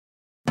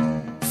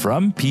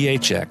from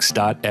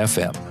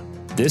PHX.FM.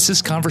 This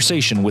is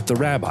Conversation with the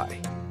Rabbi,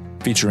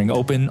 featuring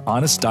open,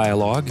 honest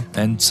dialogue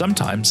and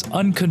sometimes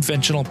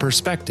unconventional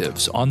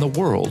perspectives on the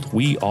world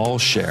we all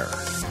share.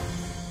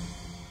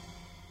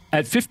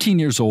 At 15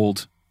 years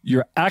old,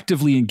 you're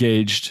actively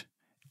engaged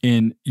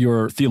in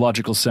your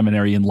theological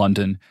seminary in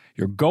London.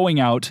 You're going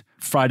out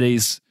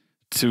Fridays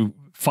to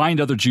find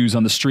other Jews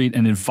on the street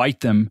and invite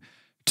them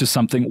to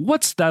something.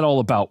 What's that all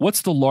about?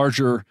 What's the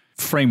larger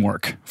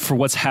framework for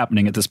what's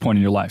happening at this point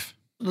in your life?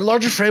 The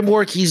larger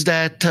framework is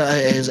that,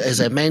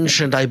 as I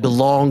mentioned, I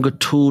belong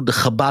to the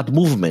Chabad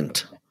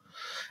movement.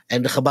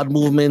 And the Chabad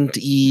movement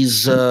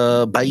is,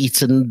 by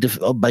its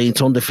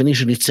own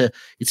definition, it's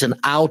an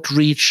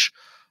outreach,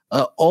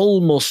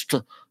 almost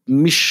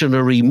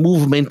missionary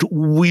movement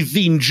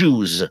within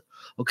Jews.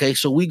 Okay,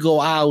 so we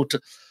go out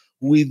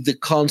with the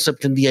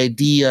concept and the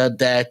idea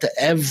that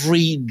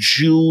every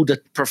Jew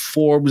that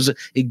performs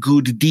a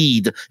good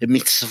deed, a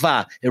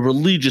mitzvah, a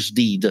religious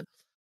deed,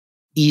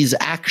 his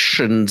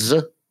actions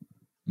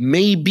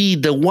may be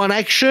the one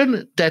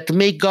action that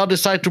make God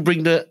decide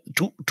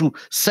to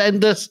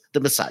send us the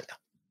Messiah.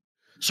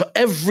 So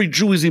every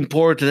Jew is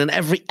important, and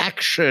every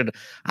action,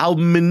 how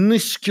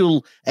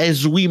minuscule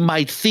as we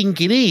might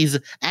think it is,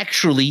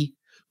 actually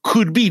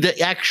could be the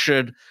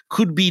action,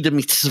 could be the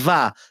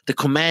mitzvah, the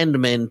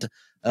commandment,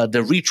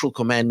 the ritual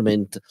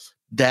commandment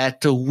that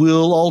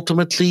will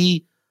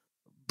ultimately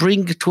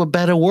bring to a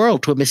better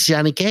world, to a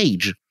messianic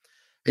age.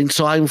 And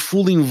so I'm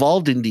fully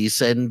involved in this,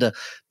 and the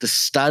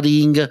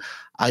studying.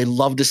 I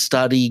love the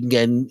studying,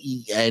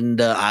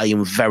 and I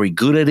am very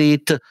good at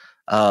it.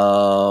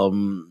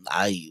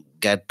 I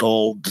get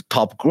all the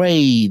top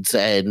grades,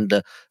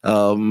 and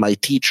my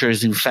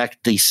teachers, in fact,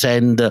 they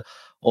send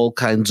all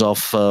kinds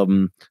of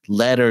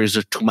letters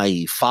to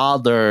my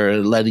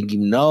father, letting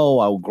him know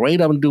how great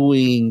I'm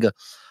doing.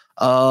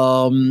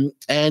 And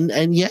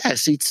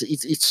yes,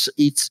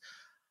 it's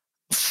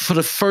for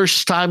the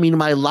first time in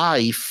my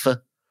life.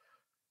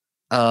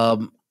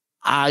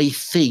 I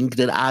think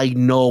that I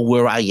know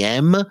where I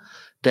am,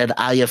 that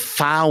I have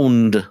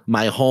found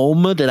my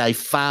home, that I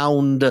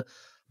found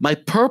my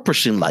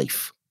purpose in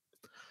life.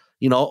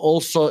 You know,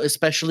 also,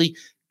 especially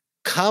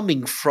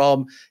coming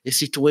from a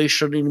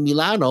situation in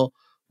Milano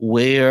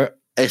where,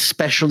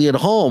 especially at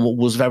home,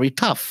 was very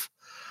tough.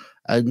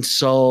 And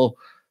so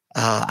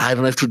I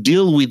don't have to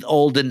deal with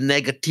all the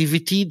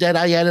negativity that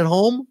I had at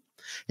home,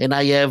 and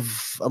I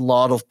have a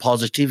lot of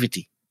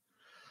positivity.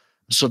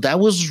 So that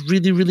was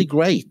really, really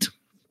great.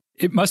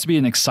 It must be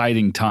an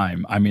exciting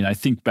time. I mean, I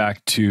think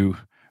back to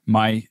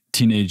my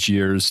teenage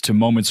years, to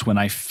moments when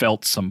I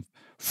felt some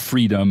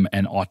freedom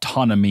and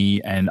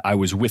autonomy, and I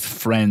was with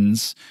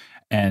friends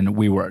and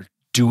we were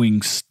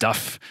doing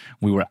stuff.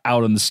 We were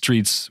out on the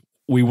streets.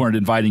 We weren't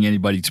inviting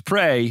anybody to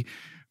pray,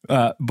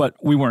 but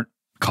we weren't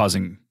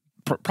causing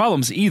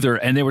problems either.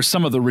 And they were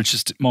some of the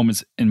richest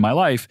moments in my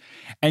life.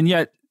 And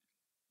yet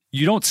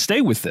you don't stay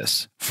with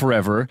this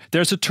forever.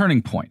 There's a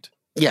turning point.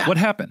 Yeah. What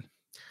happened?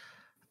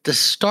 The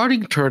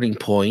starting turning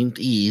point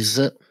is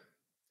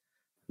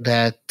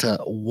that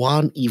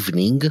one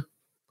evening,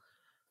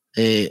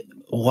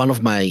 one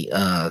of my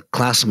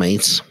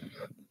classmates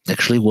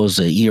actually was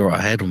a year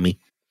ahead of me.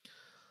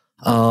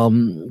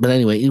 But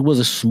anyway, it was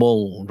a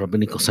small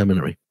rabbinical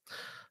seminary.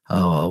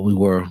 We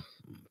were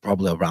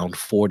probably around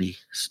 40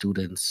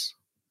 students,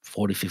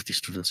 40, 50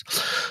 students.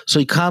 So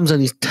he comes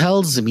and he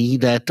tells me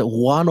that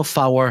one of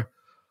our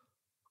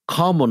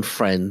common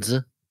friends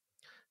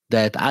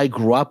that I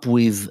grew up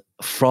with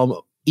from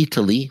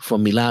Italy,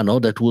 from Milano,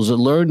 that was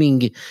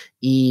learning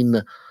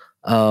in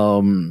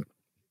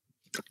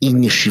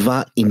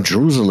yeshiva in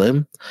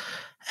Jerusalem,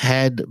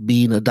 had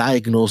been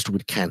diagnosed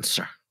with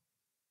cancer.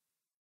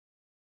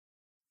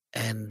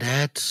 And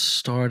that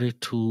started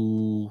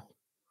to,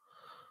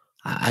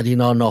 I did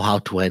not know how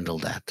to handle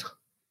that.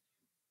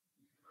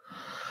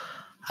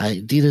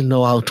 I didn't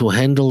know how to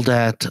handle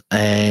that,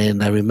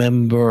 and I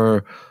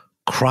remember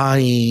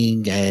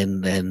crying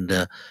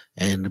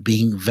and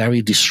being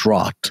very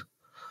distraught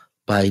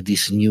by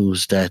this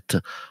news that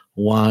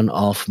one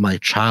of my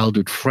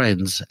childhood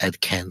friends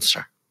had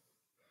cancer.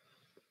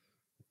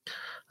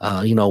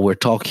 We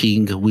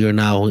are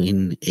now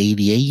in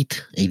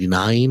 88,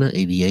 89,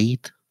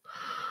 88.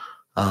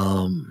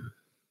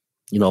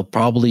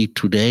 Probably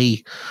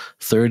today,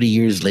 30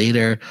 years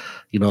later,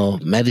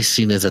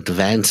 medicine has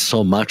advanced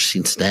so much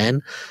since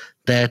then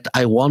that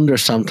I wonder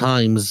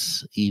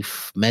sometimes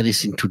if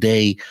medicine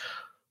today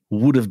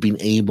would have been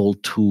able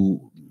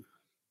to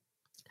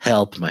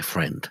help my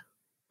friend.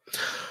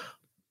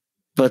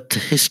 But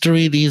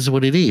history, it is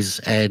what it is.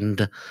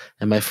 And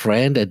my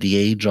friend, at the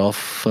age of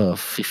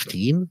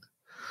 15,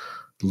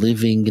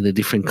 living in a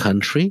different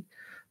country,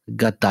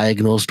 got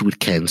diagnosed with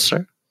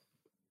cancer.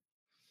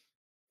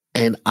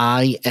 And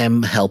I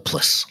am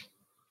helpless.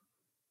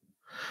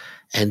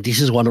 And this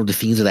is one of the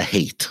things that I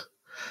hate,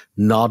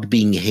 not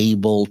being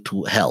able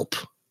to help.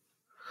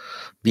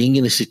 Being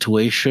in a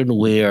situation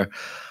where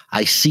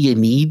I see a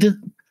need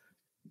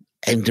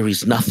and there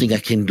is nothing I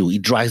can do.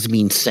 It drives me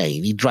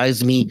insane.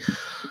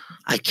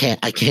 I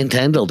can't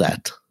handle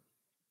that.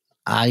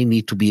 I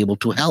need to be able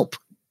to help.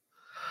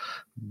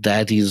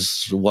 That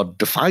is what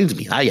defines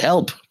me. I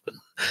help.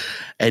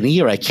 And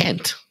here I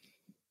can't.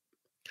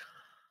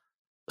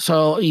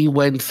 So he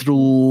went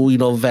through,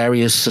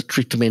 various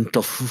treatment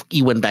of,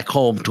 he went back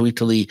home to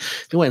Italy.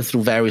 He went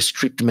through various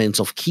treatments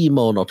of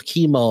chemo, not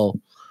chemo.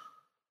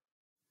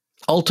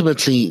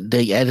 Ultimately,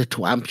 they had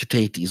to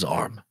amputate his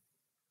arm.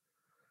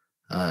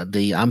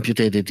 They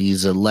amputated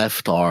his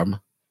left arm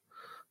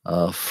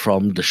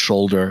from the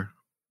shoulder.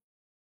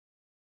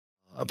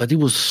 But he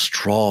was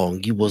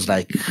strong. He was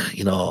like,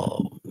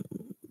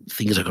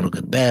 things are going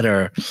to get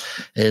better.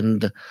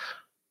 And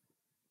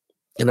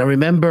I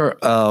remember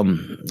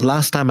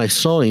last time I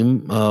saw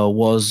him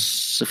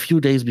was a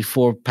few days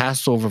before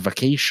Passover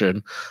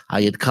vacation.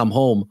 I had come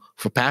home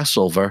for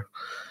Passover,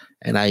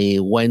 and I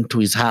went to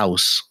his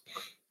house,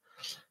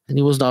 and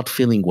he was not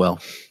feeling well.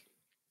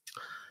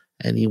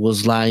 And he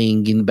was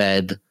lying in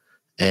bed,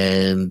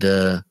 and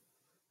we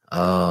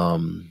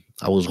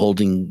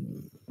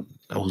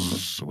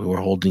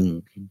were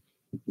holding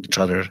each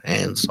other,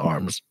 hands,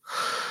 arms.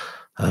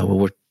 We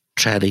were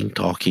chatting,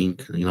 talking,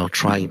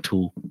 trying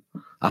to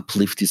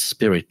uplift his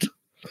spirit,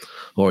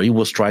 or he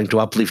was trying to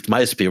uplift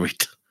my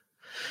spirit.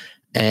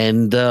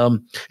 And I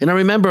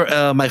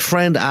remember my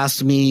friend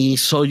asked me,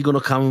 so you're going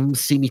to come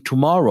see me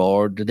tomorrow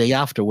or the day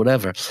after,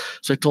 whatever.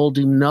 So I told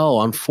him,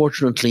 no,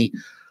 unfortunately,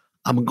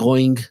 I'm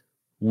going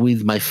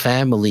with my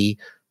family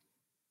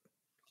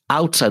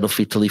outside of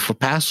Italy for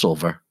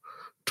Passover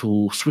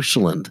to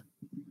Switzerland.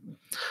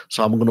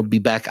 So I'm going to be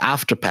back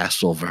after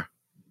Passover.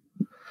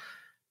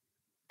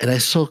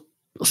 And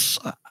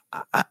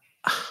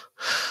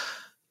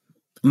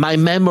my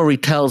memory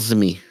tells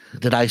me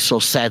that I saw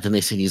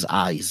sadness in his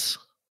eyes.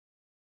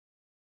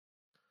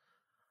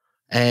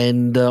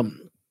 And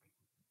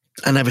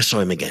I never saw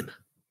him again.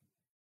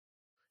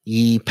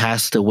 He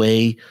passed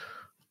away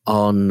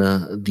on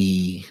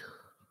the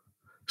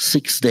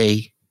 6th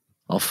day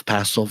of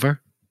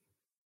Passover.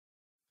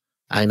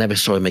 I never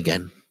saw him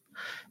again.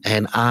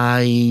 And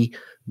I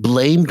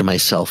blamed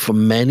myself for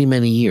many,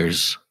 many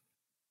years.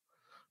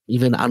 I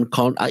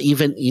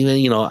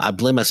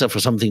blame myself for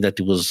something that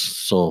was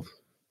so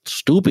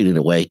stupid in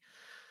a way,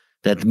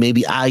 that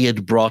maybe I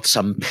had brought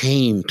some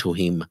pain to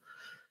him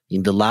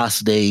in the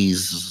last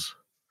days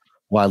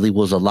while he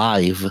was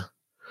alive,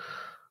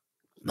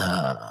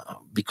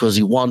 because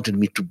he wanted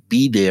me to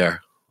be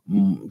there,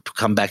 to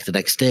come back the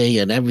next day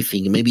and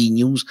everything. Maybe he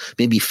knew,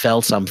 maybe he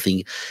felt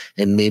something,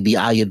 and maybe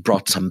I had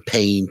brought some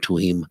pain to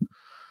him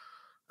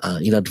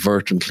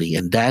inadvertently,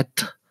 and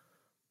that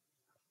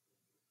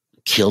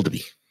killed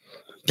me.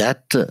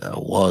 That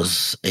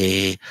was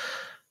a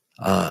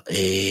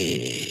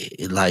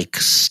like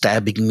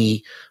stabbing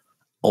me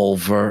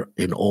over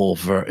and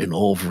over and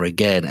over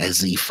again,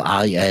 as if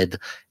I had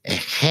a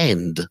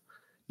hand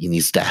in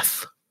his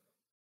death.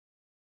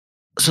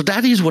 So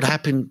that is what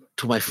happened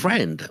to my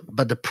friend.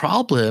 But the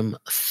problem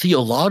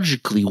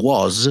theologically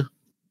was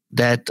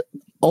that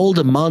all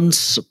the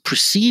months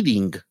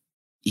preceding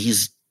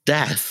his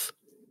death,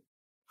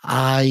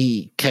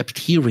 I kept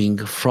hearing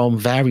from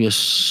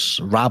various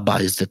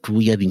rabbis that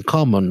we had in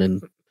common,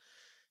 and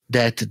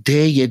that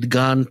they had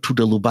gone to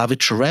the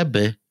Lubavitcher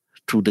Rebbe,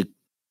 to the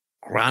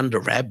Grand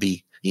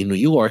Rebbe in New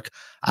York,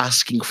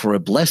 asking for a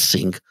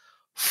blessing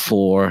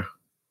for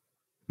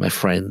my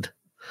friend,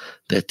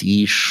 that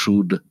he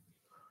should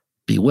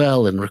be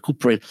well and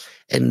recuperate.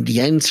 And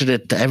the answer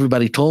that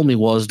everybody told me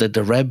was that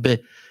the Rebbe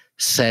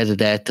said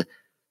that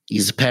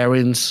his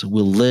parents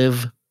will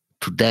live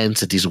to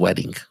dance at his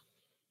wedding.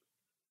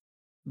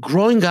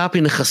 Growing up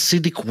in a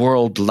Hasidic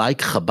world like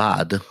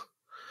Chabad,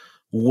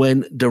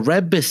 when the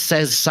Rebbe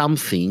says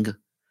something,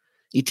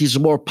 it is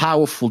more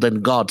powerful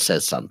than God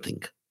says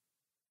something.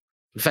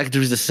 In fact,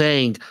 there is a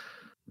saying,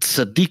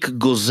 Tzaddik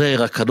gozer,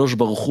 HaKadosh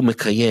Baruch Hu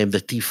mekayem,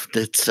 that if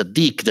the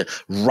tzaddik, the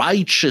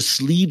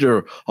righteous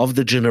leader of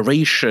the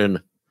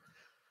generation,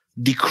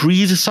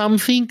 decrees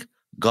something,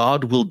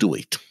 God will do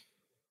it.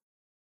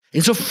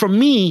 And so for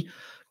me,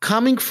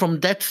 coming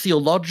from that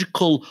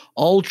theological,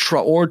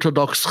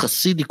 ultra-Orthodox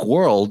Hasidic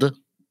world,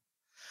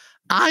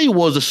 I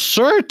was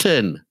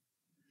certain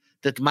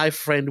that my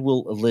friend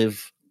will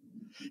live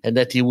and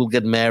that he will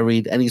get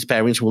married and his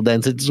parents will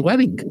dance at his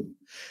wedding.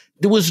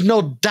 There was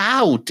no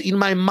doubt in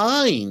my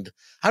mind.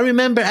 I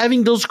remember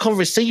having those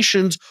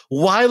conversations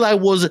while I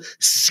was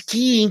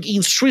skiing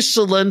in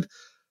Switzerland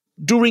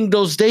during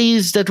those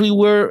days that we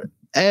were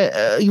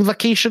in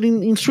vacation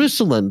in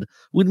Switzerland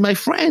with my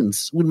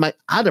friends, with my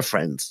other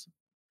friends.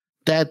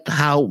 That's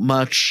how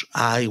much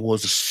I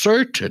was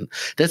certain.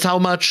 That's how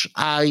much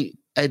I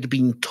had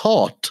been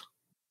taught.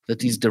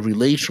 That is the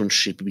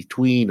relationship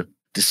between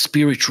the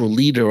spiritual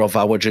leader of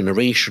our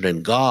generation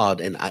and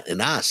God and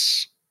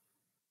us.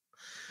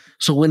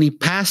 So when he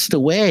passed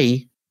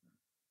away,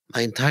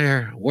 my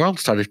entire world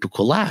started to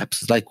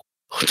collapse. It's like,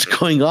 what's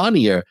going on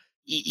here?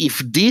 If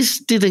this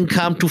didn't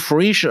come to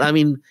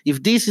fruition,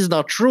 if this is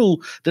not true,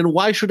 then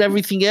why should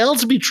everything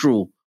else be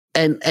true?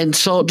 And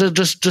so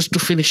just to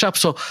finish up,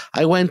 so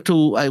I went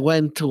to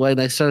and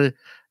I started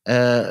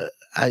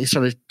I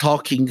started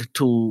talking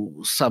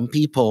to some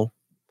people,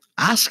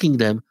 asking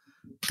them,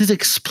 please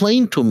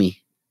explain to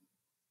me.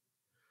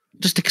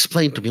 Just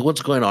explain to me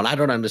what's going on. I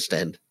don't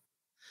understand.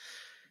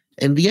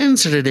 And the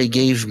answer that they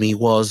gave me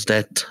was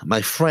that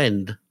my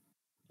friend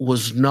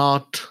was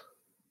not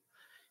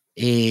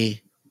he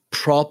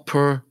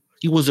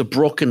was a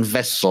broken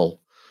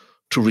vessel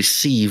to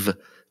receive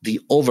the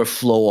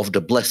overflow of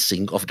the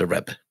blessing of the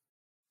Rebbe.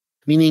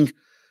 Meaning,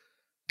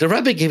 the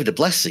Rebbe gave the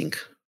blessing.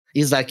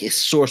 He's like a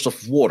source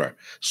of water,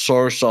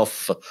 source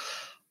of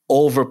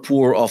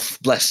overpour of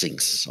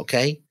blessings,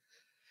 okay?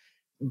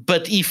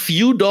 But if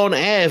you don't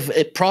have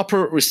a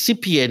proper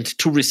recipient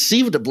to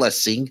receive the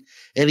blessing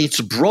and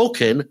it's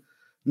broken,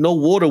 no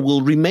water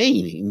will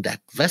remain in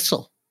that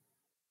vessel.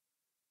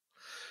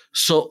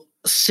 So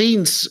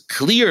since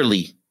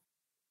clearly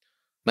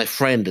my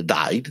friend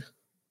died,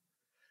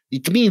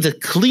 it means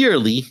that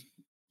clearly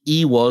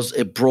he was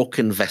a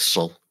broken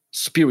vessel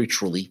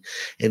spiritually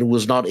and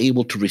was not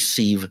able to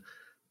receive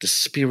the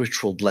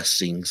spiritual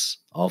blessings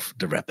of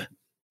the Rebbe.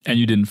 And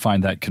you didn't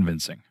find that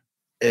convincing?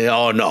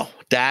 Oh no,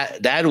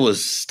 that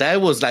was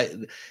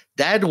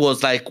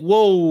like,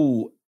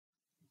 whoa!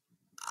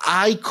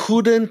 I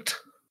couldn't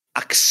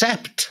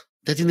accept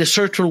that in a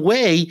certain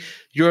way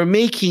you're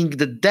making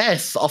the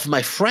death of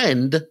my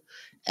friend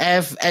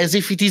as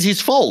if it is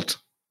his fault.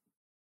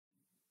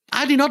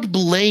 I did not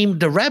blame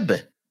the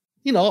Rebbe.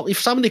 If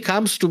somebody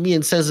comes to me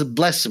and says,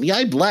 bless me,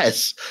 I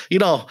bless.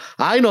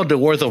 I know the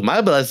worth of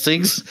my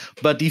blessings,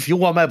 but if you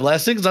want my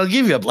blessings, I'll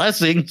give you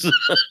blessings.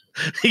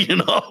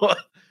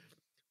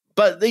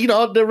 But,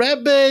 the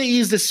Rebbe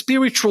is the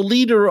spiritual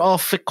leader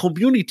of a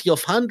community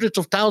of hundreds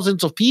of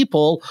thousands of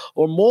people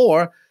or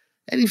more.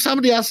 And if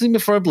somebody asks me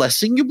for a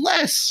blessing, you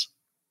bless.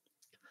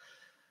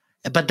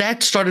 But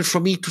that started for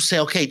me to say,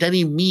 okay, then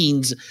it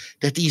means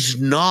that he's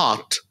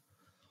not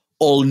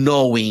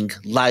all-knowing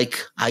like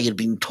I had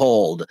been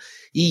told.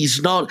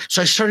 He's not.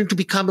 So I started to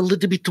become a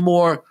little bit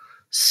more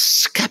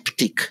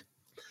skeptic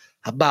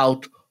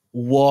about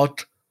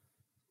what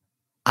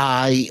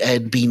I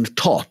had been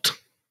taught.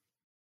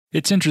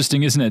 It's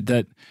interesting, isn't it,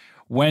 that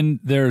when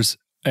there's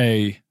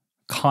a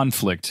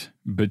conflict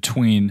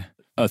between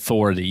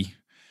authority,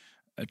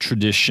 a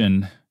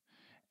tradition,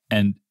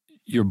 and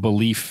your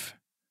belief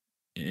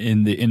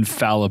in the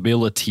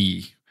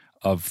infallibility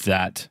of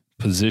that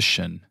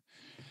position,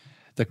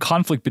 the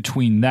conflict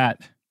between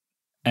that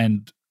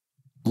and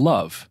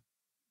love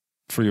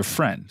for your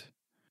friend,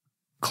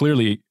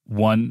 clearly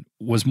one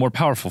was more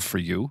powerful for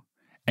you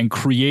and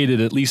created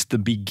at least the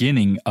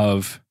beginning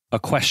of a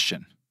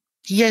question.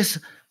 Yes,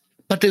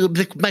 but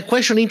my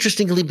question,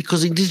 interestingly,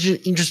 because it is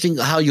interesting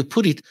how you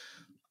put it,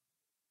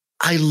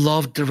 I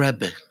loved the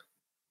Rebbe.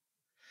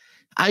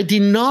 I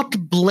did not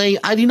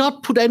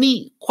put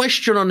any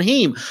question on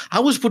him. I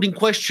was putting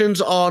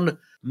questions on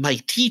my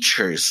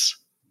teachers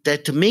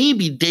that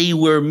maybe they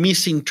were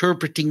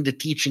misinterpreting the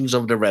teachings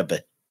of the Rebbe.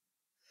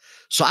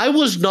 So I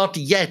was not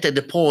yet at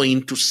the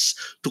point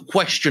to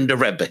question the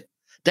Rebbe.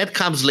 That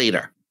comes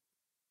later.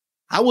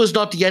 I was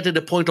not yet at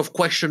the point of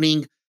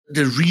questioning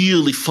the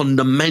really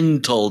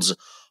fundamentals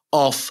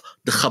of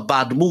the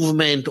Chabad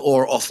movement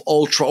or of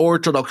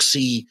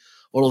ultra-Orthodoxy,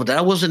 all of that.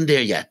 I wasn't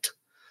there yet.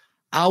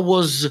 I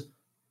was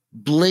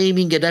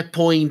blaming at that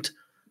point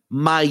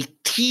my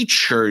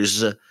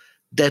teachers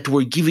that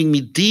were giving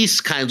me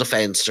these kinds of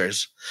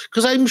answers,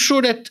 because I'm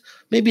sure that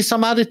maybe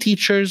some other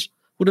teachers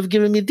would have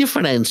given me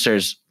different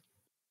answers.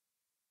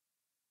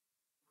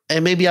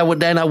 And maybe I would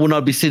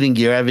not be sitting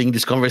here having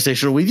this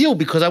conversation with you,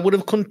 because I would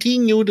have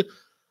continued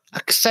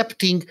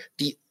accepting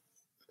the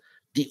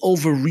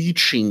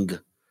overreaching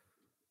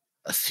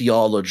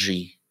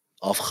theology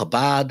of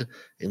Chabad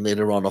and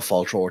later on of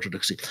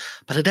ultra-Orthodoxy.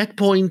 But at that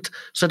point,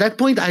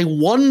 I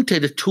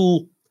wanted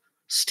to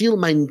still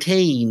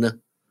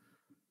maintain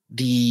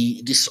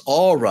this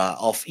aura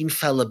of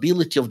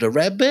infallibility of the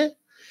Rebbe,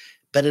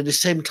 but at the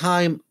same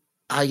time,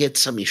 I had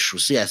some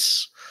issues.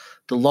 Yes,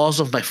 the laws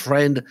of my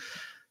friend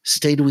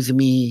stayed with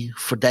me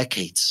for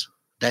decades.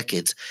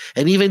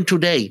 And even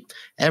today,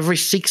 every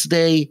 6th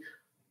day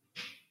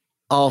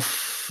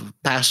of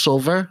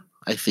Passover,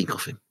 I think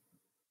of him.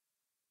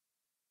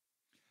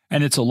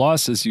 And it's a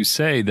loss, as you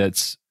say,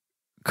 that's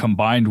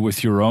combined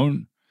with your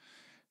own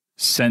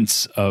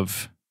sense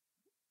of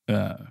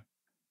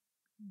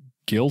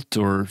guilt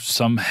or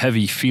some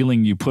heavy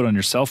feeling you put on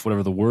yourself,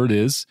 whatever the word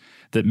is,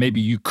 that maybe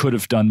you could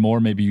have done more,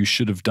 maybe you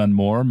should have done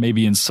more,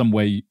 maybe in some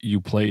way you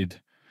played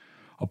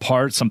a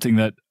part, something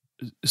that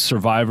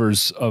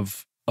survivors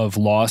of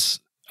loss,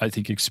 I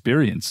think,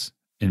 experience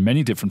in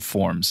many different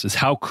forms, is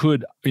how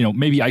could,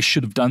 maybe I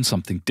should have done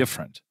something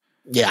different.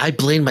 Yeah, I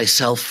blame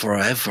myself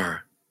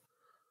forever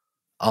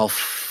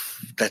of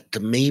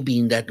that. Maybe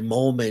in that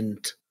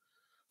moment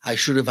I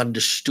should have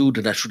understood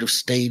and I should have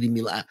stayed in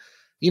Milan.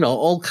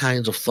 All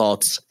kinds of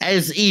thoughts,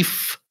 as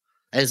if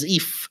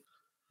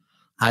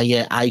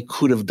I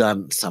could have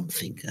done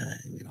something.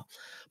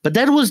 But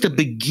that was the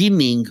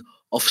beginning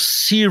of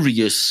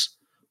serious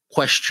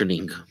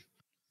questioning.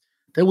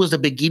 That was the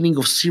beginning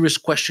of serious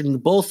questioning,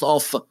 both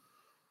of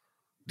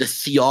the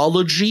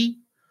theology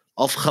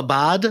of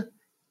Chabad,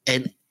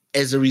 and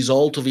as a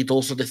result of it,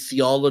 also the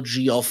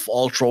theology of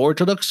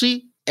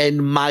ultra-Orthodoxy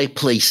and my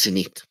place in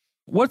it.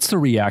 What's the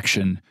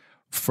reaction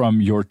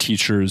from your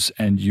teachers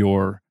and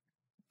your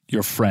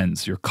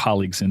friends, your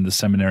colleagues in the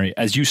seminary,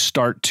 as you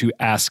start to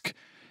ask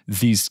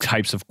these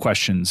types of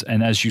questions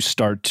and as you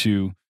start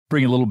to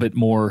bring a little bit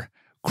more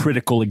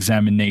critical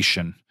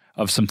examination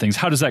of some things?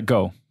 How does that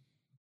go?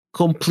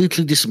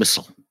 Completely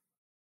dismissal.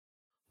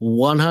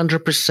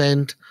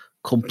 100%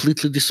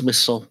 completely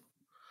dismissal.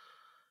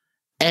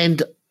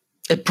 And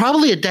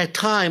probably at that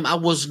time, I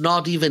was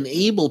not even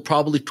able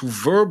probably to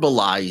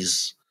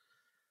verbalize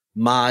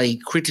my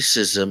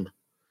criticism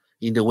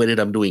in the way that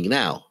I'm doing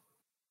now.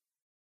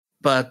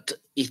 But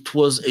it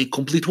was a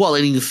complete wall.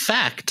 And in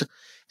fact,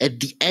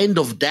 at the end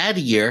of that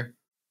year,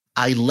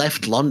 I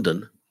left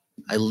London.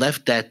 I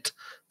left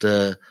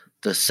the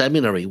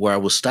seminary where I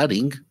was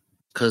studying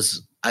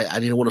because I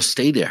didn't want to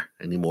stay there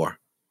anymore.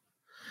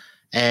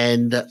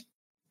 And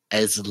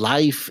as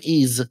life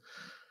is,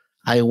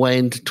 I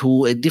went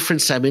to a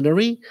different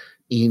seminary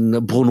in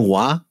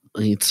Brunois.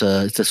 It's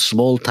a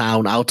small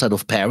town outside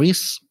of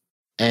Paris.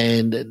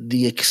 And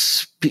the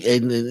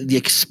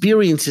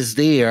experiences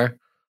there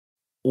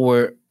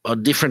were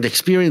different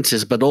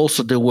experiences, but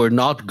also they were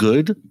not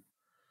good.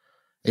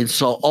 And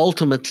so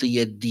ultimately,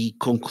 at the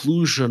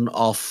conclusion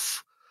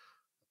of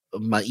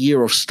my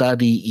year of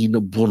study in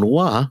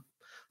Brunois,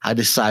 I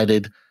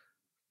decided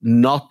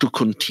not to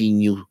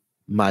continue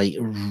my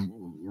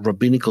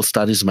rabbinical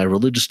studies, my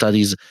religious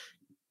studies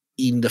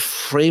in the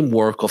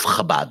framework of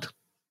Chabad.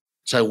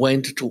 So I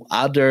went to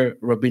other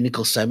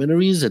rabbinical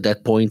seminaries. At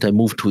that point, I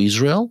moved to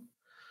Israel,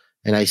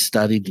 and I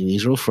studied in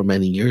Israel for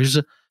many years.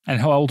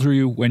 And how old were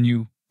you when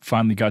you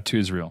finally got to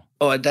Israel?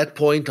 Oh, at that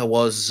point, I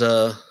was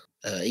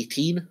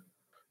 18,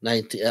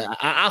 19,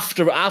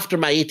 after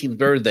my 18th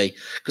birthday,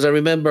 because I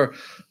remember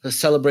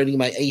celebrating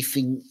my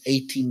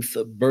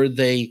 18th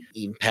birthday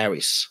in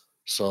Paris.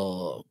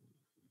 So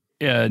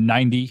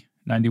 90,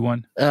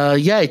 91?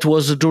 Yeah, it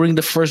was during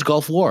the first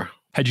Gulf War.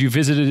 Had you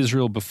visited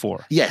Israel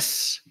before?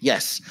 Yes.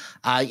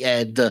 I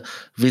had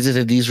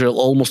visited Israel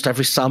almost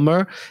every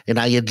summer, and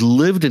I had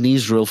lived in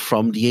Israel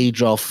from the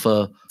age of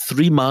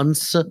 3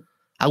 months.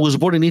 I was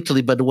born in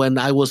Italy, but when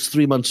I was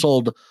 3 months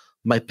old,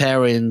 my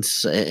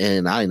parents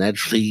and I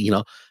naturally,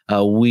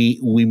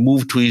 we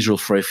moved to Israel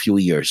for a few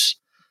years.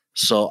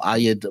 So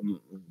I had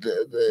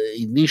the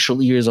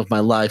initial years of my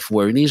life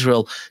were in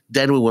Israel.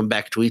 Then we went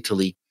back to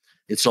Italy.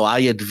 And so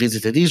I had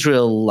visited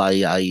Israel.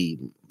 I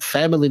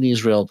family in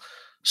Israel.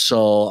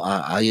 So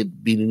I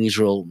had been in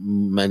Israel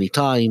many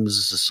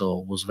times,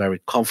 so was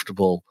very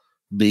comfortable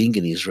being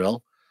in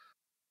Israel.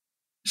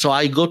 So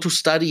I go to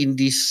study in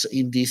this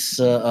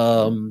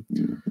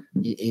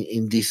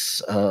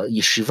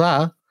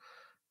yeshiva.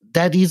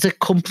 That is a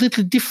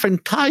completely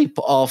different type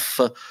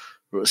of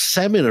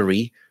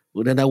seminary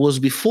than I was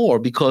before,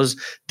 because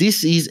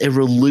this is a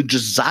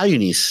religious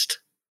Zionist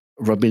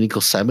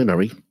rabbinical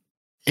seminary.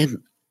 And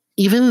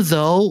even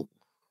though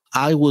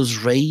I was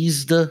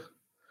raised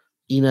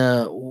in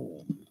a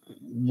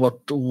what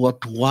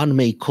one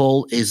may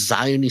call a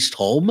Zionist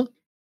home,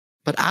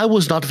 but I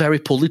was not very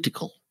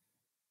political.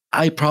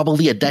 I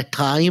probably at that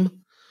time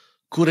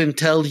couldn't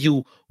tell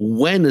you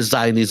when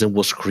Zionism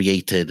was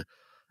created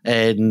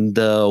and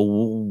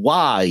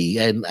why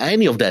and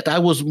any of that. I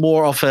was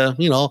more of a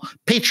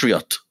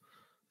patriot.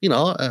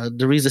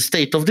 There is a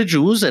state of the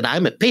Jews, and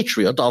I'm a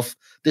patriot of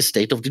the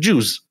state of the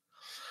Jews.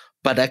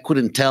 But I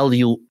couldn't tell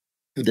you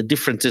the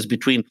differences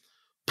between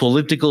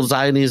political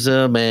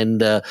Zionism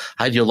and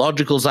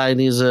ideological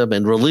Zionism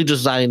and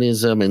religious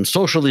Zionism and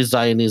socialist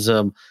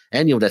Zionism,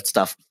 any of that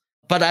stuff.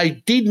 But I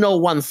did know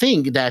one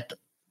thing, that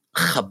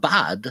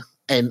Chabad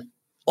and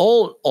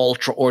all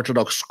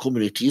ultra-Orthodox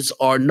communities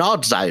are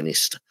not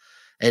Zionist,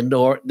 and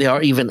they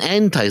are even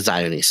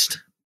anti-Zionist.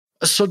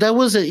 So that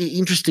was an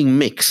interesting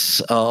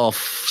mix of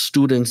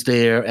students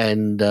there,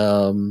 and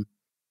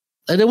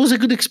it was a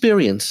good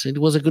experience. It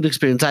was a good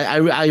experience.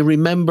 I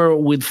remember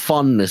with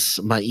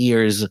fondness my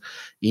years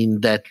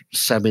in that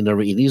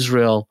seminary in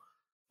Israel,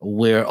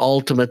 where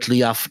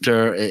ultimately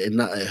after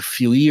a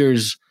few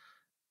years,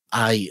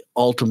 I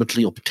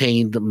ultimately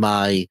obtained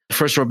my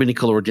first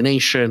rabbinical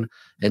ordination,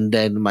 and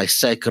then my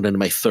second and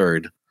my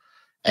third.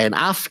 And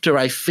after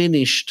I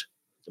finished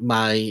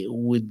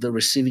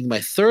receiving my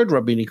third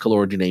rabbinical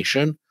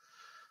ordination,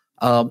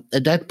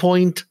 at that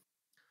point,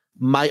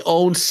 my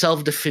own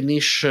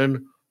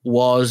self-definition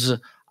was,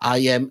 I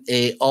am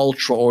a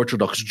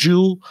ultra-Orthodox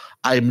Jew.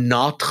 I'm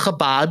not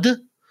Chabad,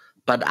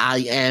 but I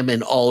am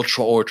an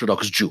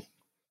ultra-Orthodox Jew.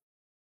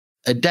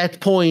 At that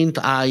point,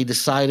 I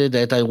decided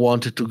that I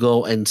wanted to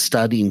go and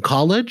study in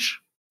college.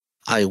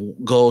 I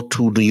go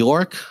to New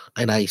York,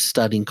 and I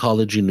study in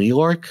college in New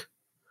York.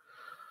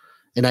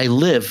 And I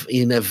live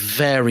in a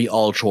very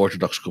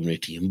ultra-Orthodox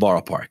community in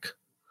Borough Park.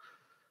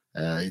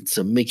 It's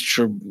a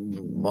mixture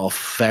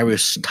of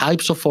various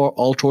types of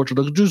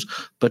ultra-Orthodox Jews,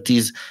 but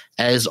is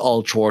as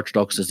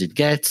ultra-Orthodox as it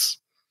gets.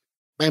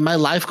 And my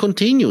life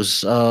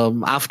continues.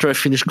 After I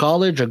finish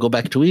college, I go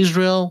back to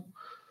Israel.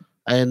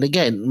 And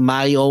again,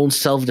 my own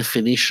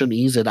self-definition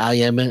is that I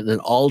am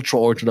an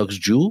ultra-Orthodox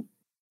Jew.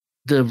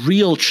 The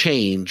real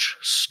change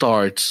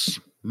starts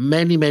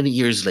many, many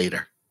years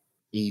later.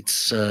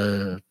 It's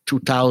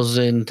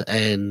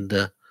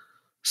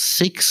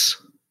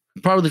 2006,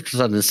 probably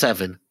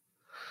 2007,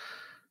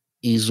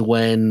 is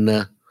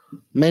when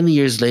many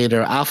years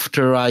later,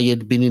 after I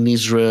had been in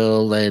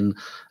Israel and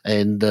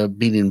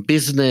been in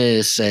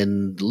business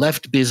and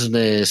left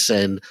business,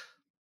 and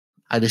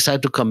I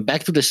decided to come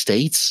back to the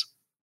States,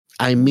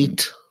 I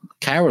meet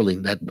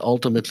Caroline, that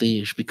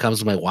ultimately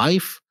becomes my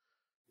wife.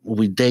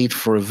 We date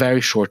for a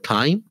very short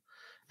time,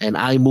 and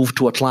I moved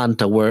to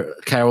Atlanta, where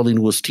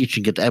Caroline was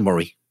teaching at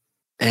Emory.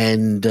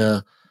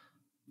 And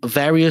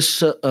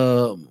various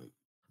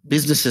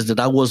businesses that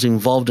I was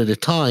involved at the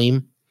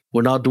time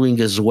were not doing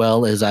as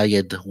well as I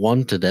had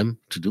wanted them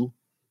to do.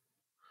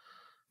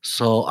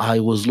 So I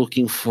was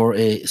looking for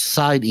a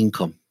side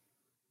income.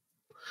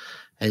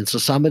 And so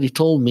somebody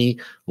told me,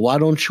 why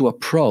don't you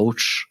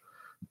approach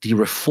the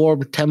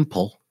Reform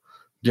Temple?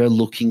 They're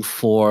looking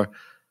for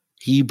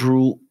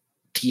Hebrew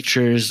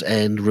teachers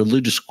and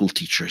religious school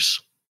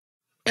teachers.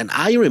 And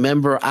I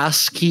remember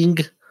asking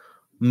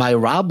my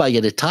rabbi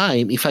at the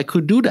time if I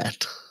could do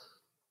that.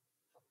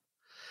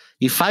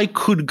 If I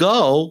could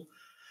go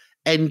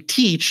and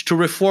teach to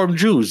Reform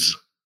Jews.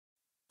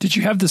 Did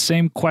you have the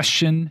same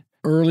question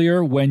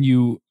earlier when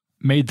you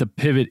made the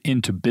pivot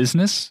into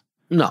business?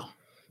 No.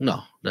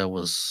 There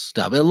was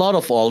a lot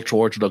of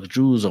ultra-Orthodox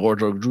Jews or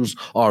Orthodox Jews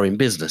are in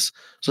business.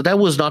 So that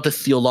was not a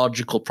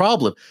theological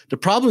problem. The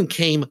problem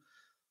came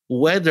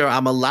whether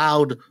I'm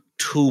allowed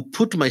to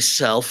put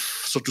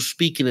myself, so to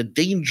speak, in a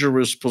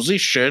dangerous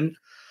position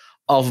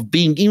of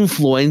being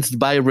influenced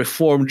by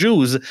Reform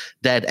Jews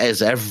that,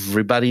 as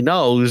everybody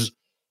knows,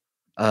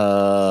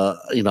 I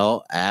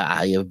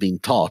have been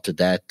taught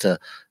that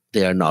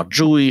they are not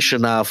Jewish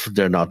enough,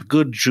 they're not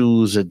good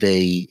Jews,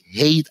 they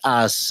hate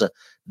us,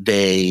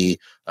 they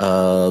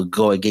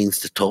go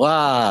against the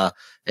Torah,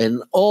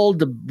 and all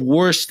the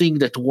worst thing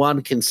that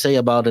one can say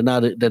about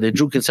another, that a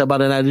Jew can say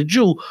about another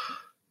Jew.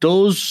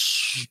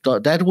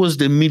 That was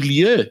the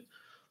milieu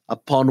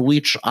upon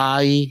which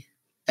I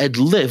had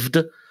lived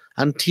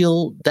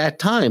until that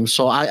time.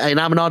 So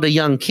I'm not a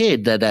young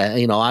kid. That I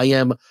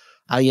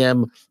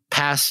am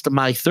past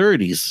my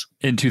 30s.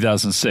 In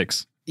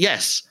 2006.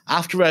 Yes,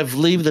 after I've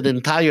lived an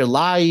entire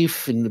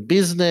life in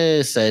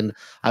business, and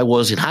I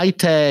was in high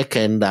tech,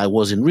 and I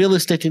was in real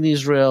estate in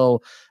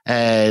Israel,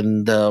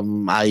 and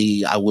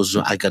I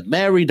got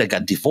married, I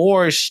got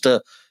divorced,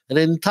 an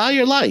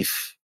entire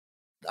life.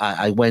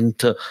 I went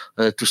to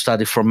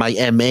study for my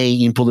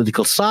MA in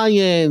political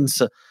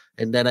science,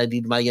 and then I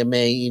did my MA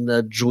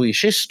in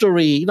Jewish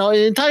history. An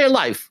entire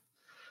life.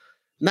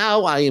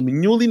 Now I am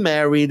newly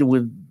married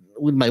with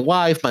my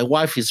wife. My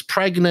wife is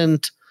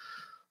pregnant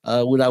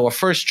with our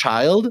first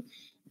child,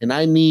 and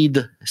I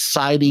need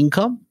side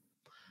income.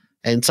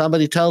 And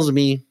somebody tells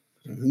me,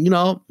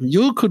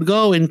 you could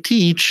go and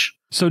teach.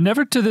 So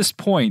never to this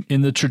point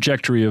in the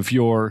trajectory of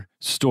your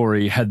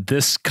story had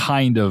this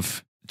kind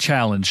of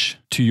challenge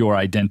to your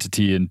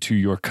identity and to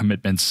your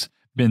commitments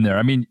been there.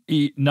 I mean,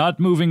 not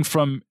moving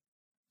from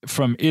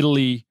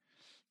Italy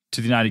to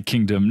the United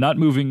Kingdom, not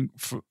moving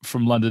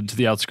from London to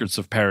the outskirts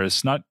of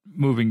Paris, not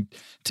moving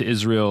to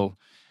Israel,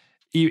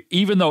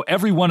 even though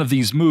every one of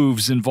these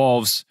moves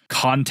involves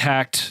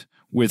contact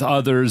with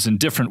others in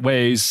different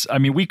ways. I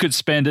mean, we could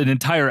spend an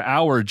entire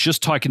hour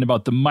just talking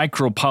about the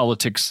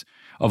micropolitics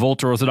of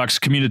ultra-Orthodox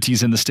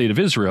communities in the state of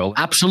Israel.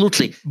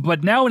 Absolutely.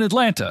 But now in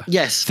Atlanta,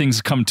 yes,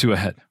 things come to a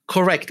head.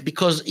 Correct,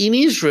 because in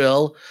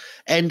Israel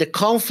and the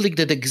conflict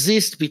that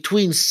exists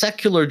between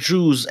secular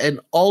Jews and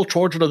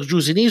ultra-Orthodox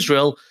Jews in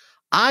Israel,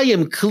 I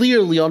am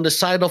clearly on the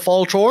side of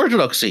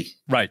ultra-Orthodoxy.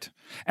 Right.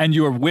 And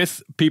you're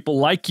with people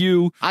like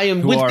you. I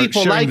am with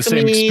people like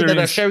me that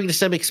are sharing the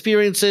same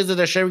experiences, that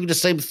are sharing the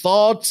same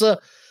thoughts,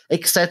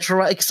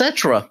 etc.,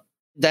 etc.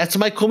 That's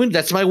my community.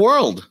 That's my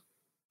world.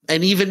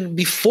 And even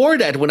before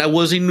that, when I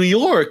was in New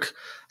York,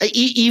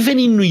 even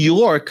in New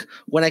York,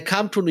 when I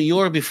come to New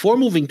York before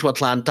moving to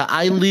Atlanta,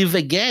 I live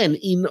again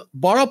in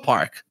Borough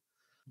Park.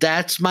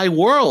 That's my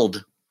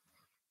world.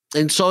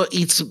 And so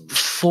it's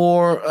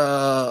for,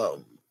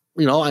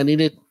 I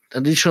needed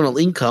additional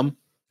income.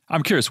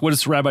 I'm curious, what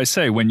does the rabbi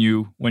say when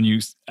you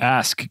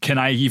ask, can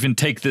I even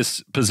take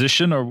this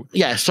position? Or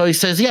yeah, so he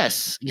says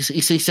yes. He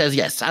says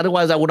yes.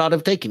 Otherwise, I would not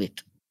have taken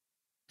it.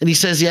 And he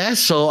says yes.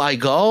 So I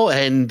go,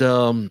 and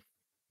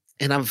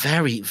I'm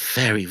very,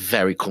 very,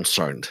 very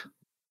concerned.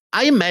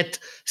 I met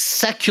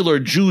secular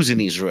Jews in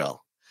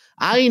Israel.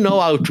 I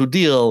know how to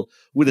deal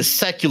with a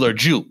secular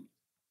Jew.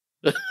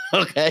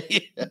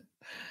 Okay?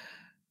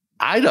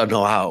 I don't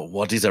know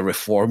what is a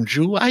Reform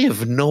Jew. I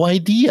have no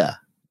idea.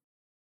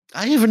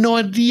 I have no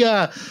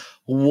idea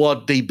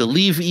what they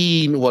believe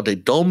in, what they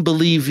don't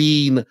believe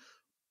in,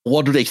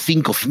 what do they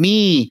think of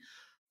me.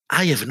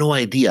 I have no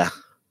idea.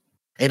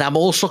 And I'm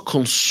also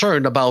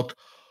concerned about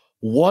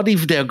what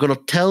if they're going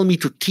to tell me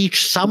to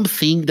teach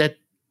something that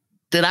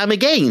I'm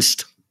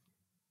against.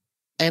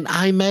 And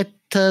I met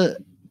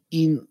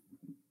in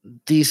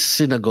this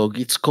synagogue.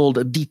 It's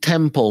called the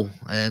Temple,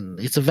 and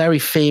it's a very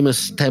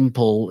famous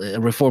temple, a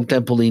Reformed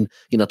temple in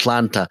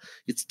Atlanta.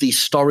 It's the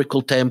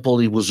historical temple.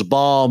 It was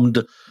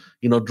bombed,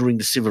 during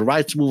the Civil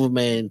Rights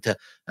Movement.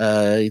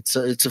 It's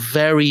a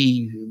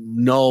very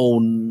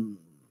known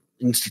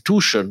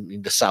institution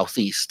in the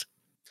Southeast.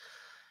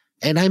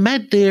 And I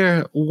met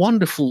there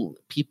wonderful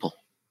people,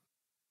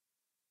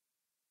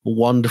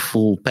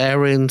 wonderful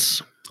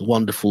parents,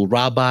 wonderful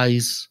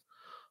rabbis,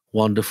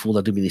 wonderful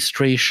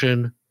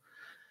administration,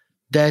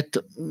 that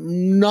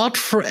not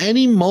for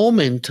any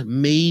moment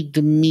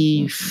made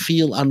me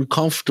feel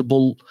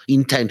uncomfortable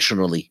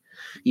intentionally.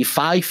 If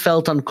I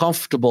felt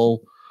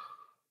uncomfortable,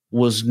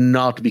 was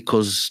not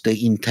because they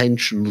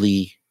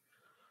intentionally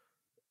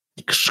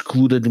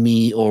excluded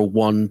me or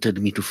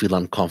wanted me to feel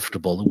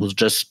uncomfortable. It was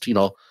just,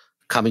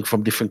 coming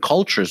from different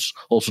cultures.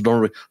 Also,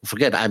 don't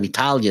forget, I'm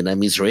Italian,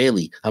 I'm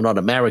Israeli, I'm not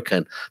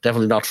American,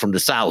 definitely not from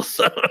the South.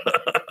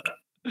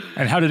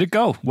 And how did it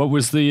go? What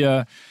was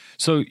the,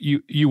 so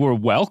you were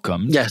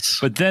welcomed. Yes.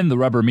 But then the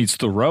rubber meets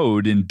the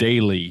road in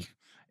daily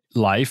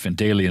life and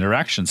daily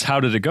interactions. How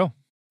did it go?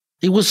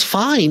 It was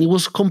fine. It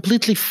was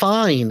completely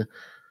fine.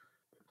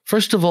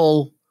 First of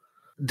all,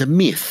 the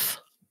myth,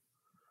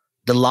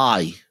 the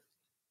lie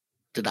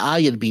that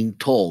I had been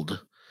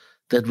told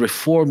that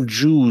Reformed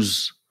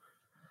Jews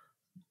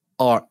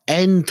are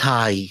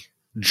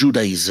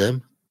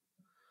anti-Judaism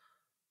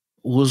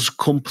was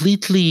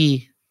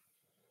completely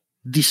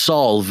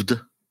dissolved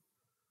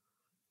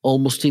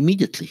almost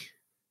immediately.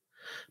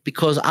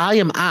 Because I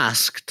am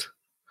asked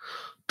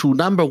to,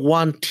 number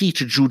one,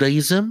 teach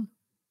Judaism.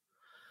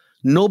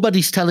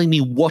 Nobody's telling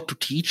me what to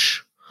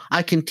teach.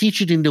 I can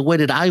teach it in the way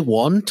that I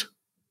want.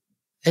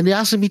 And they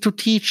asked me to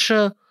teach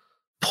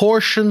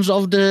portions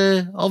of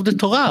the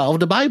Torah, of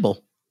the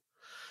Bible.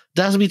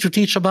 They asked me to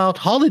teach about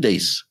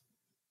holidays.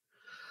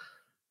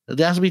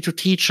 They asked me to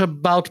teach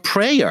about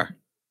prayer.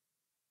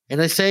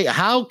 And I say,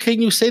 how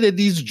can you say that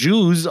these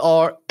Jews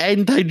are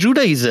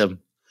anti-Judaism?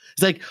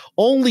 It's like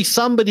only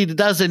somebody that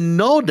doesn't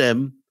know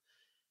them,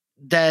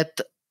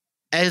 that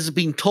has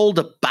been told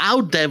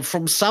about them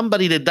from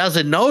somebody that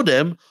doesn't know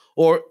them,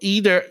 or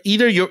either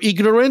you're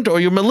ignorant or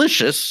you're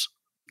malicious,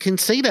 can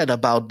say that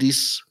about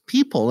these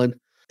people and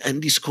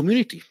this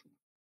community.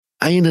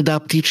 I ended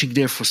up teaching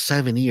there for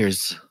 7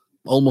 years,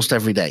 almost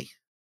every day.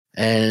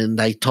 And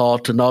I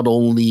taught not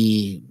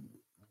only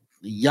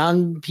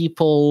young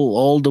people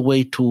all the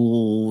way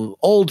to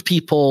old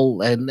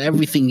people and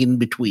everything in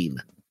between.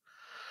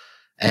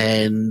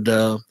 And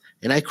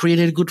I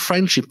created good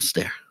friendships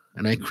there.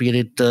 And I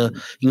created,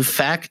 in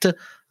fact,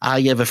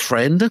 I have a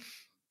friend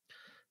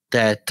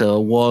that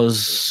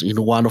was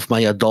in one of my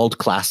adult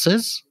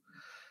classes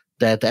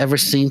that ever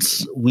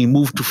since we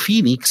moved to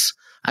Phoenix,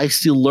 I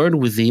still learn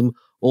with him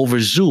over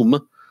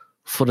Zoom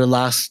for the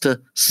last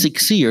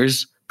 6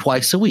 years,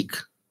 twice a week.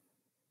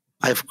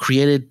 I've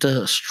created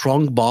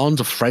strong bonds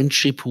of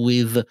friendship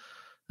with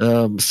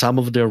some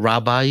of their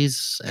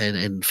rabbis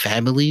and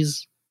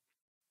families.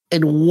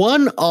 And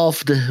one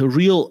of the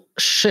real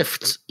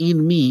shifts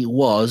in me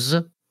was,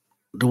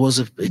 there was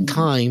a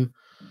time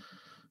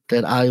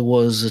that I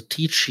was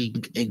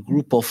teaching a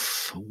group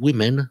of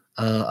women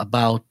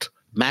about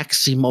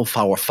Maxim of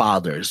Our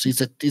Fathers.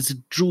 It's a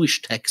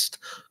Jewish text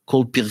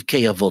called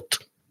Pirkei Avot.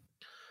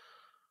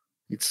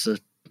 It's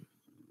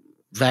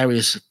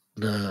various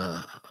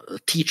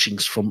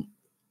teachings from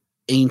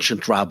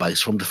ancient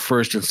rabbis from the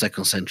 1st and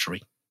 2nd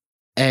century.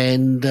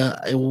 And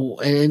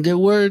there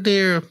were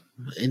there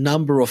a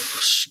number of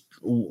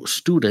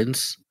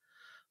students,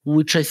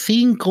 which I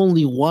think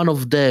only one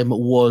of them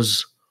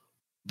was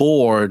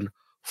born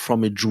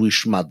from a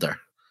Jewish mother.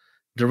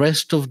 The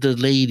rest of the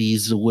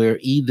ladies were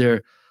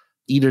either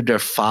their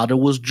father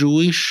was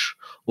Jewish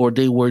or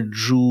they were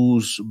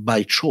Jews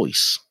by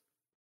choice.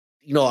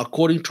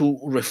 According to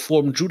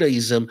Reformed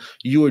Judaism,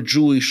 you are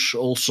Jewish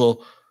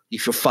also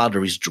if your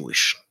father is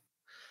Jewish.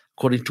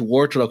 According to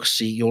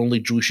Orthodoxy, you're only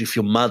Jewish if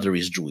your mother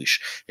is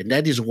Jewish. And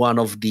that is one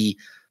of the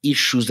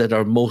issues that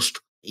are most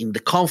in the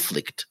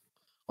conflict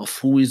of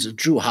who is a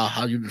Jew,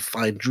 how you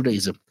define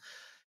Judaism.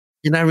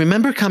 And I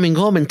remember coming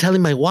home and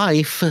telling my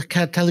wife,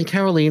 telling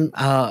Caroline,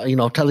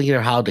 telling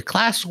her how the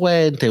class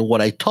went and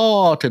what I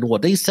taught and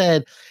what they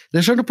said.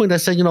 At a certain point, I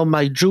said,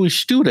 my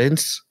Jewish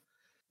students,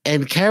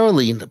 and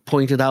Caroline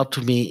pointed out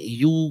to me,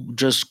 you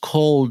just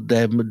called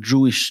them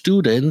Jewish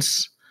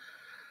students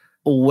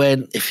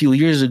when a few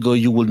years ago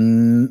you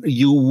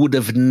would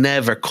have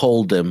never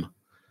called them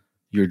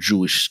your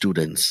Jewish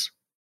students.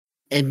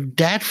 And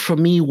that for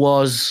me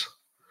was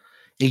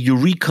a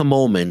eureka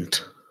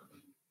moment,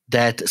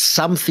 that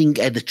something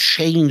had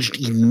changed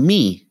in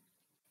me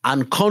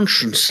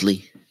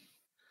unconsciously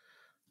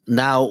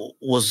now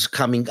was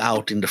coming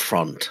out in the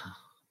front,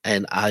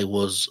 and I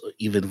was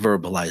even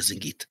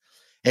verbalizing it.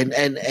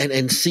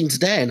 And since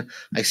then,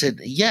 I said,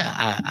 yeah,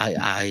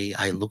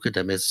 I look at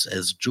them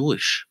as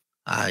Jewish.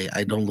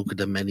 I don't look at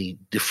them any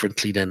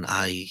differently than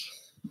I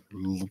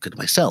look at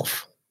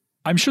myself.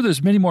 I'm sure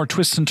there's many more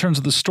twists and turns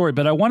of the story,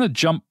 but I want to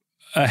jump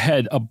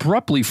ahead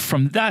abruptly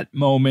from that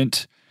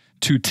moment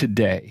to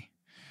today.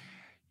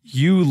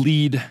 You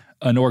lead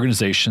an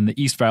organization,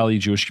 the East Valley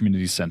Jewish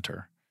Community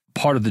Center,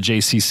 part of the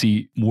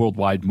JCC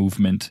worldwide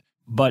movement,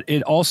 but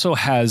it also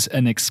has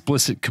an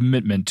explicit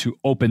commitment to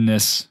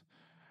openness,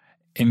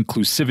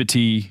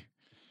 inclusivity.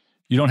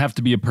 You don't have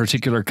to be a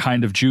particular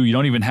kind of Jew. You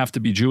don't even have to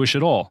be Jewish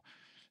at all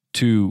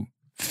to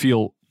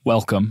feel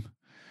welcome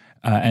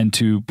and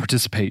to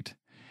participate.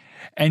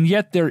 And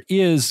yet there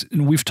is,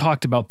 and we've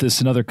talked about this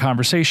in other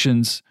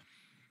conversations,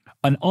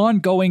 an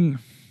ongoing,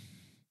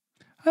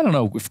 I don't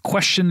know if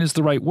question is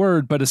the right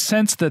word, but a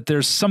sense that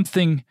there's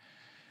something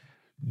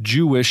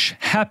Jewish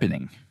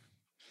happening.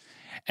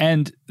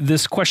 And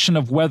this question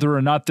of whether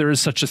or not there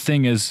is such a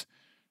thing as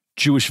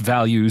Jewish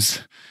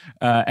values,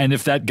 and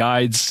if that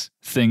guides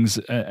things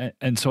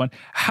and so on.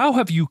 How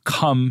have you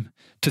come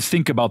to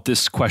think about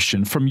this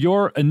question from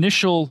your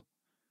initial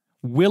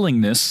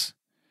willingness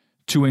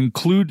to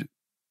include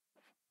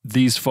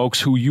these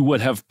folks who you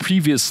would have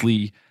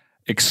previously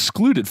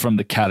excluded from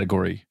the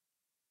category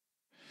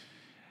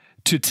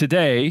to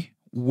today,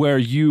 where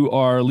you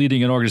are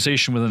leading an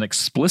organization with an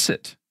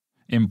explicit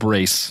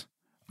embrace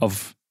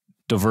of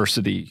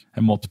diversity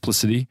and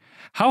multiplicity?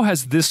 How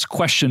has this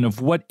question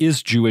of what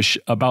is Jewish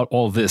about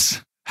all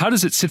this, how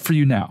does it sit for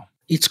you now?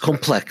 It's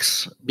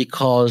complex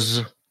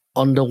because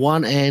on the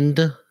one end,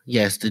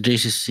 yes, the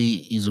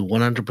JCC is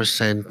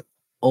 100%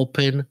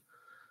 open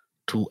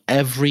to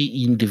every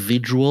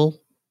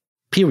individual,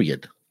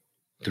 period.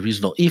 There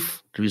is no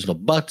if, there is no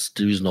buts,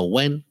 there is no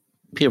when,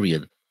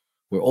 period.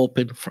 We're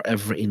open for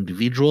every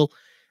individual.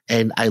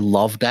 And I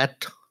love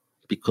that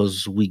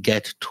because we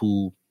get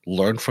to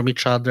learn from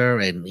each other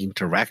and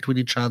interact with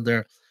each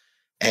other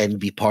and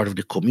be part of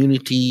the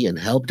community and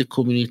help the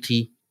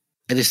community.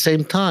 At the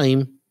same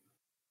time,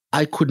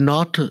 I could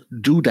not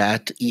do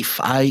that if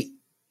I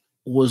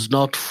was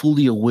not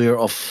fully aware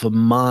of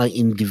my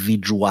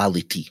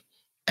individuality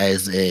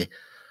as a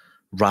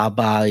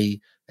rabbi,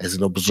 as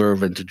an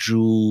observant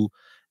Jew,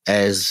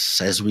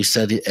 as we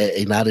said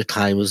in other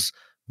times,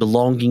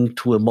 belonging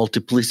to a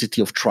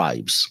multiplicity of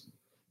tribes.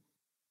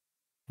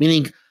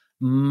 Meaning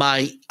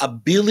my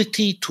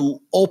ability to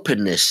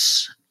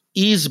openness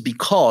is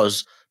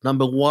because,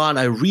 number one,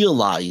 I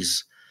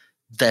realize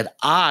that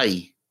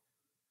I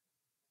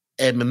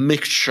am a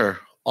mixture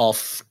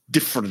of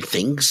different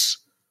things.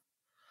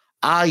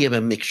 I am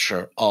a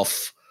mixture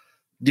of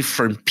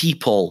different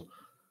people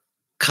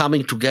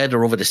coming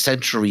together over the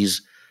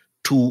centuries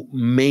to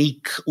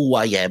make who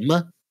I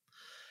am.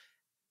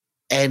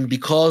 And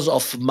because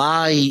of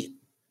my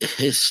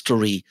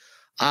history,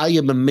 I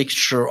am a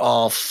mixture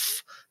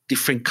of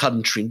different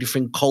countries,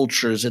 different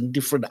cultures, and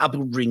different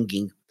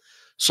upbringing.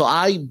 So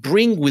I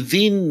bring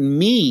within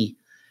me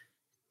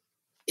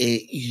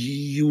a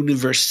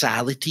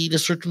universality in a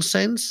certain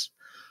sense,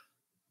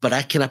 but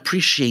I can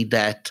appreciate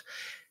that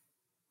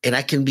and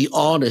I can be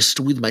honest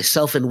with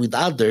myself and with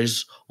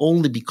others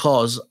only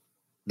because,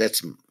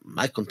 that's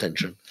my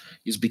contention,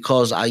 is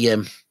because I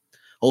am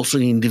also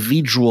an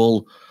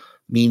individual,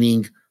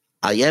 meaning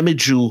I am a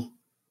Jew,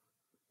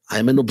 I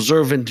am an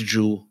observant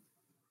Jew,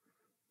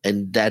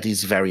 and that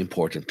is very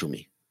important to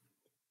me.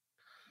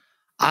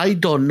 I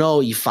don't know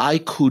if I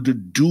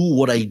could do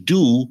what I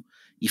do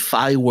if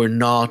I were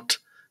not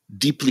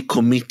deeply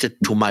committed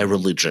to my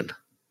religion.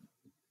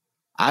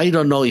 I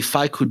don't know if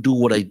I could do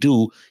what I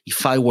do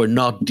if I were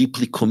not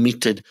deeply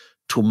committed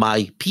to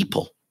my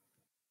people.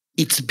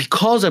 It's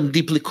because I'm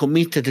deeply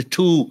committed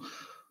to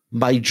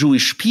my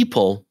Jewish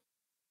people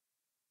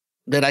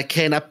that I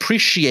can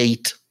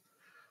appreciate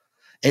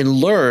and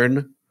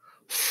learn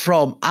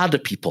from other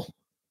people,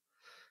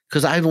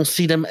 because I don't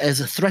see them as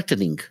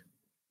threatening.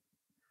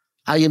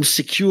 I am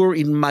secure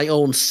in my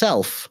own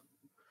self.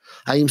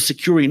 I am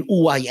secure in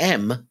who I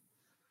am,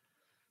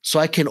 so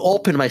I can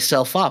open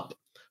myself up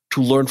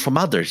to learn from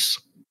others.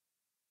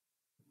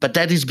 But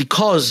that is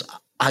because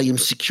I am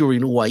secure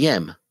in who I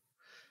am.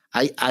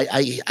 I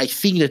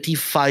think that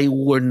if I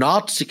were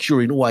not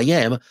secure in who I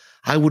am,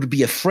 I would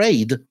be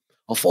afraid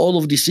of all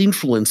of these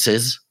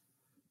influences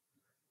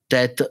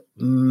that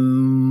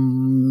may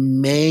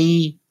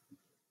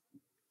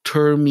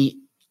turn me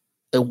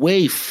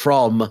away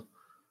from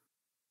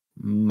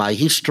my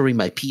history,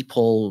 my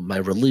people, my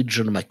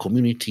religion, my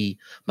community,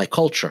 my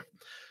culture.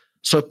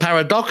 So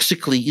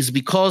paradoxically, it's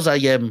because I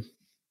am,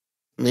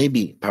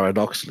 maybe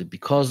paradoxically,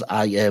 because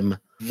I am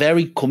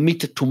very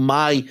committed to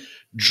my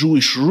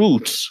Jewish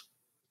roots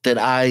that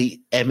I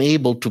am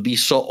able to be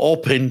so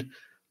open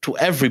to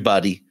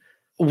everybody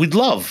with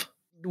love,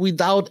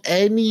 without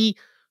any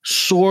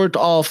sort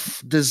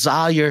of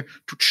desire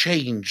to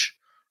change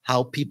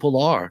how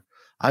people are.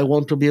 I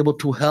want to be able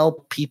to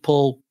help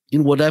people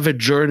in whatever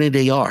journey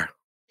they are,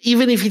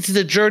 even if it's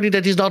the journey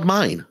that is not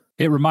mine.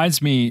 It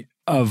reminds me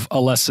of a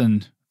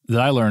lesson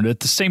that I learned at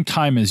the same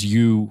time as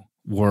you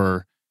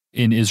were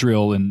in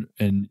Israel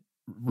and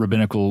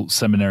rabbinical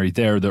seminary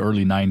there, the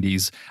early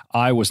 90s.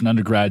 I was an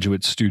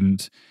undergraduate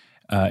student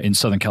in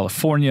Southern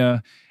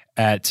California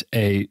at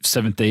a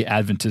Seventh-day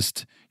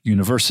Adventist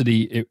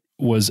university. It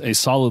was a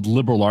solid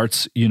liberal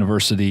arts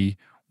university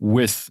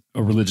with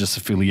a religious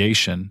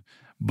affiliation,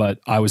 but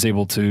I was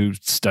able to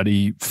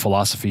study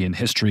philosophy and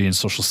history and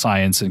social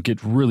science and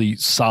get really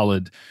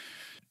solid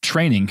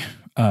training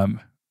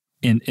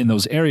in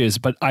those areas.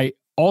 But I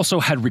also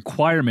had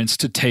requirements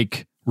to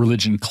take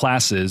religion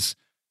classes,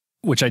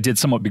 which I did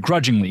somewhat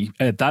begrudgingly.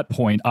 At that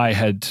point, I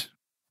had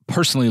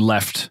personally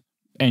left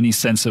any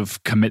sense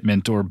of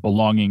commitment or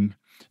belonging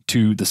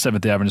to the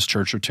Seventh-day Adventist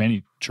Church or to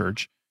any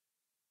church.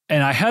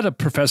 And I had a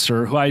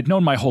professor who I had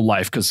known my whole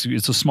life because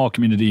it's a small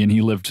community and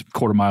he lived a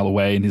quarter mile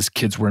away and his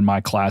kids were in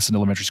my class in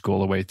elementary school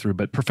all the way through.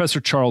 But Professor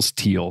Charles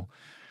Teal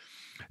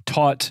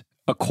taught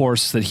a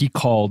course that he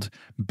called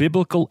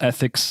Biblical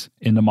Ethics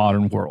in the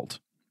Modern World.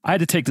 I had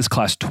to take this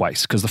class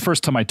twice because the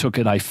first time I took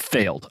it, I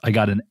failed. I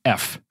got an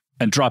F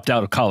and dropped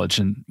out of college.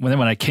 And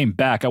when I came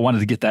back, I wanted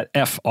to get that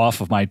F off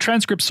of my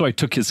transcript, so I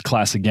took his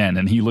class again.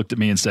 And he looked at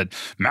me and said,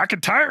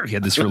 "McIntyre," he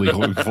had this really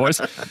holy voice,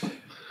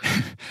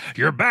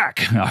 "you're back.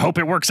 I hope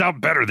it works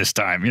out better this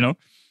time, you know."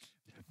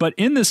 But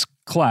in this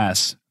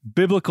class,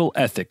 Biblical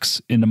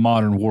Ethics in the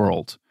Modern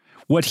World,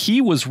 what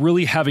he was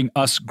really having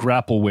us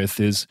grapple with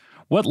is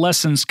what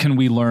lessons can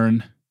we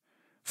learn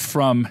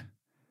from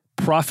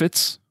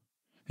prophets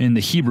in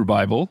the Hebrew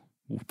Bible?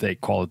 They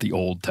call it the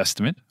Old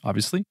Testament,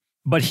 obviously.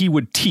 But he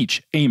would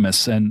teach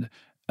Amos and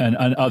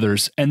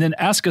others, and then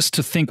ask us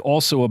to think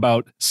also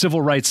about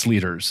civil rights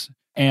leaders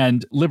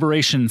and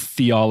liberation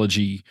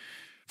theology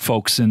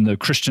folks in the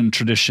Christian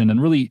tradition,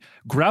 and really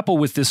grapple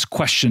with this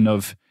question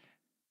of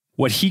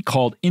what he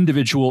called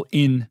individual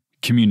in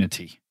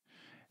community.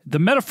 The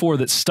metaphor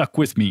that stuck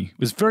with me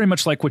was very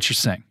much like what you're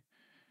saying.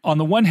 On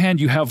the one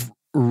hand, you have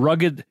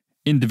rugged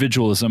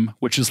individualism,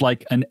 which is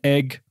like an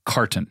egg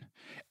carton.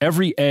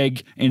 Every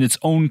egg in its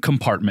own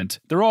compartment.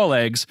 They're all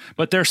eggs,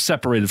 but they're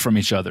separated from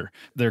each other.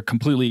 They're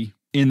completely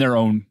in their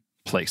own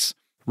place.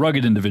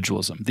 Rugged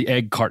individualism, the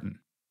egg carton.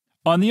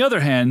 On the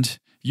other hand,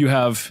 you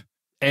have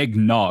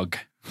eggnog.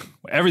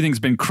 Everything's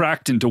been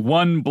cracked into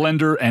one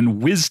blender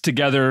and whizzed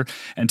together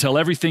until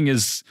everything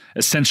is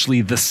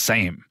essentially the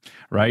same,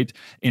 right?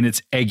 In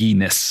its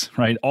egginess,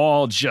 right?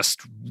 All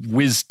just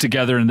whizzed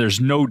together and there's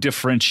no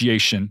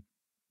differentiation.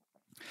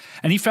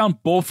 And he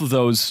found both of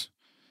those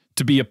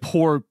to be a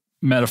poor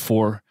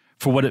metaphor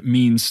for what it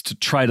means to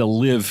try to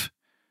live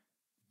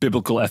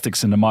biblical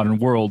ethics in the modern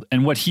world.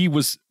 And what he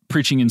was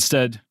preaching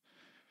instead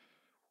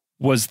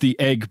was the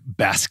egg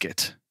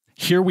basket.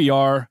 Here we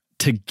are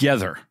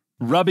together,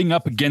 rubbing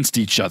up against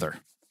each other,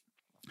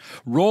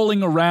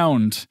 rolling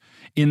around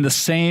in the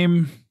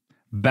same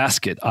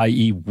basket,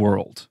 i.e.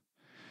 world.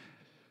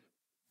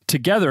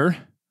 Together,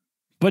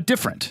 but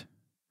different.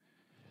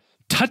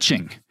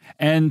 Touching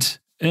and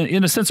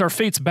in a sense, our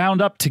fate's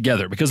bound up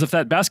together, because if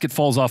that basket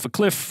falls off a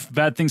cliff,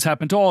 bad things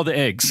happen to all the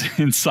eggs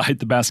inside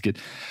the basket,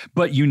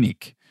 but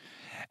unique.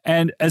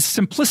 And as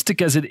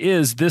simplistic as it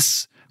is,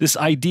 this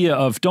idea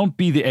of don't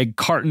be the egg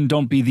carton,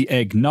 don't be the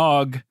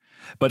eggnog,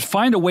 but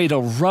find a way to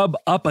rub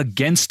up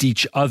against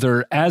each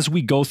other as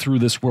we go through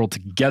this world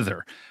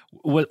together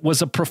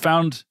was a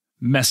profound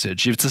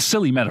message. It's a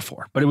silly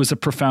metaphor, but it was a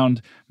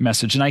profound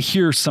message. And I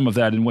hear some of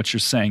that in what you're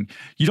saying.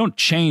 You don't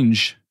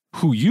change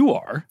who you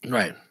are.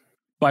 Right.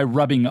 By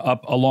rubbing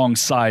up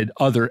alongside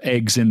other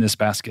eggs in this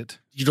basket.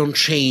 You don't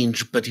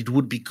change, but it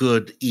would be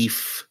good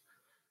if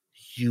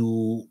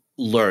you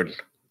learn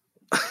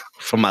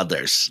from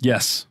others.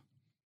 Yes.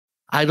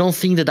 I don't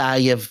think that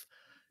I have,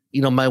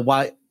 my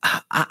wife,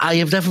 I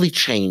have definitely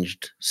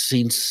changed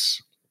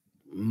since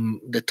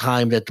the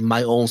time that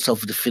my own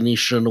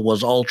self-definition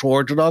was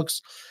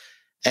ultra-Orthodox.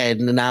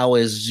 And now,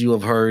 as you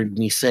have heard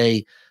me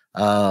say,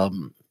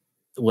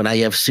 when I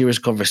have serious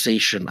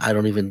conversation, I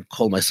don't even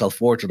call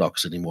myself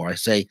Orthodox anymore. I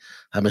say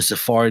I'm a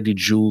Sephardi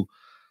Jew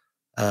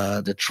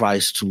that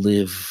tries to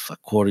live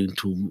according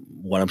to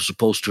what I'm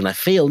supposed to, and I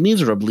fail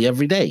miserably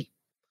every day.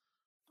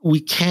 We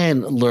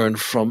can learn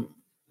from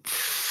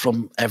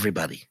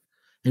everybody,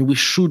 and we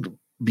should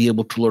be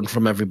able to learn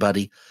from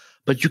everybody.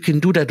 But you can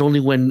do that only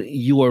when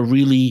you are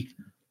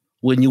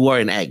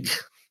an egg,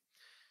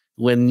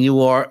 when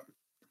you are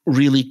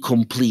really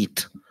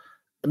complete.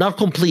 Not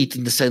complete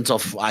in the sense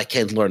of I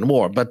can't learn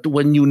more, but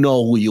when you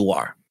know who you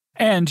are.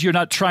 And you're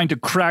not trying to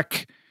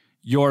crack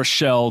your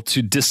shell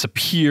to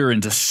disappear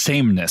into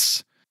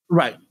sameness.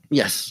 Right,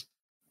 yes.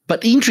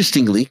 But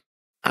interestingly,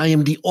 I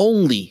am the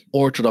only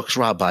Orthodox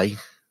rabbi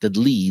that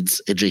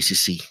leads a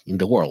JCC in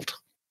the world.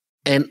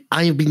 And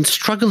I've been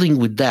struggling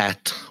with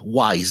that.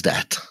 Why is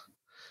that?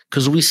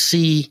 Because we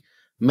see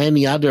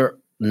many other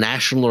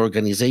national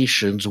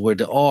organizations where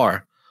there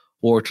are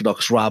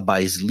Orthodox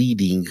rabbis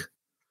leading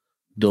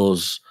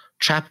those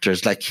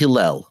chapters, like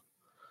Hillel,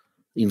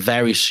 in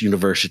various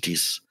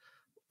universities.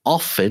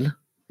 Often,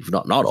 if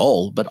not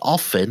all, but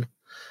often,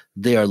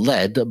 they are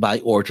led by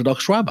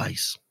Orthodox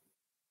rabbis.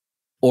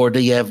 Or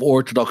they have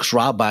Orthodox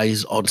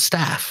rabbis on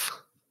staff.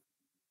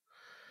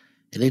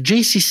 And at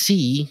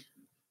JCC,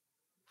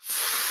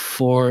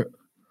 for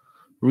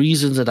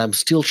reasons that I'm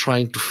still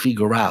trying to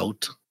figure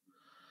out,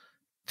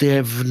 they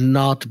have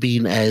not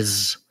been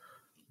as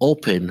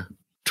open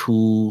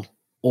to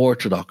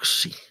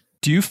orthodoxy.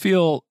 Do you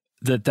feel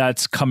that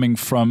that's coming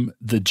from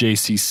the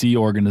JCC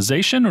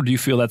organization, or do you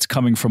feel that's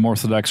coming from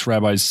Orthodox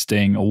rabbis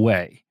staying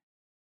away?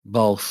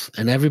 Both.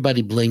 And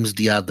everybody blames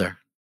the other.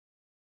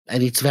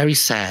 And it's very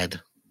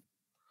sad.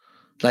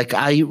 Like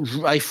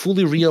I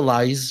fully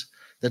realize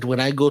that when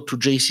I go to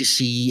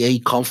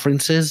JCCEA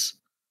conferences,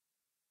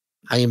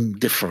 I am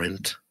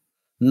different.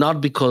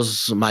 Not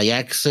because my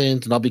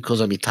accent, not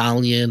because I'm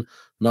Italian,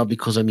 not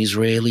because I'm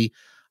Israeli.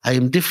 I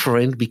am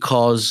different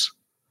because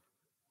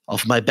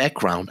of my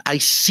background. I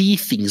see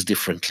things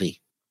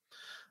differently.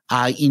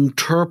 I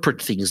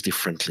interpret things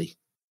differently.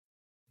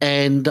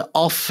 And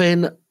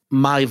often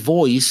my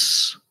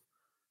voice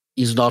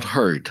is not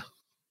heard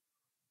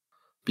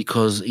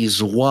because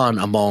it's one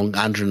among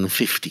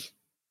 150.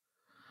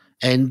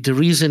 And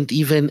there isn't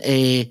even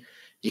a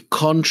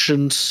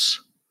conscious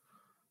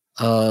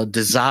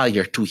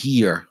desire to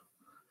hear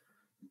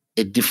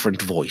a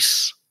different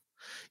voice.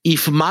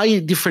 If my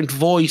different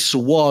voice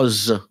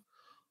was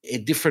a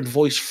different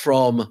voice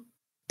from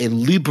a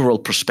liberal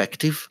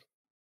perspective,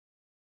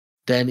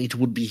 then it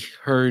would be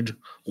heard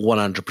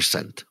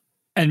 100%.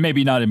 And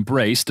maybe not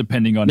embraced,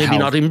 depending on maybe how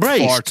not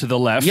embraced. Far to the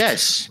left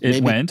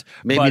it went.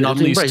 Maybe not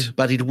embraced,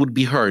 but it would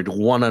be heard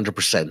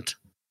 100%.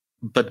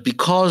 But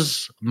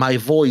because my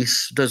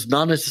voice does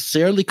not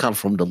necessarily come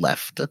from the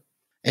left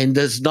and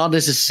is not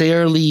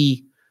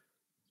necessarily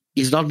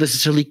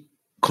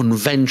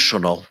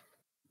conventional,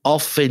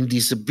 often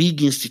these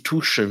big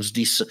institutions,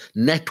 these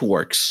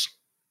networks,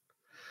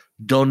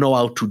 don't know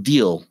how to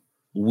deal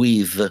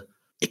with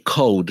a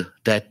code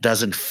that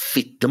doesn't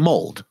fit the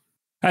mold.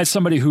 As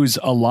somebody who's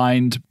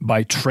aligned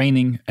by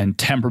training and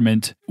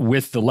temperament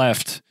with the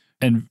left,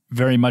 and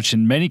very much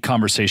in many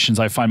conversations,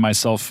 I find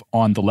myself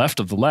on the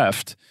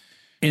left,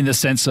 in the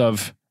sense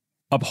of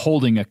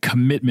upholding a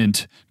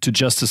commitment to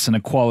justice and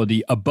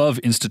equality above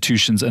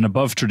institutions and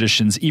above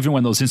traditions, even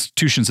when those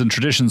institutions and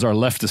traditions are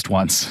leftist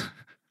ones.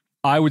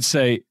 I would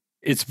say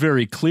it's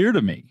very clear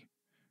to me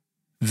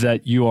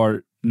that you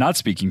are not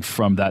speaking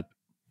from that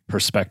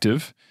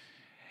perspective,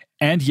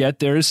 and yet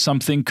there is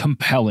something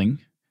compelling.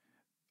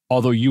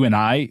 Although you and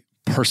I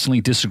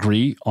personally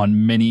disagree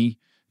on many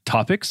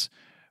topics,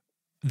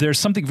 there's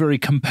something very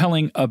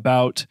compelling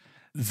about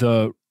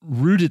the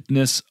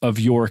rootedness of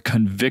your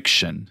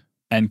conviction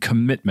and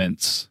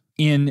commitments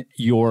in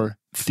your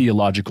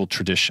theological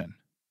tradition.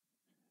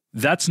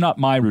 That's not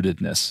my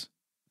rootedness.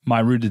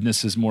 My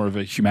rootedness is more of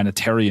a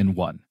humanitarian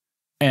one.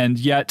 And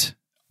yet,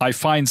 I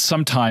find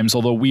sometimes,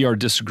 although we are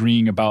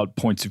disagreeing about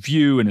points of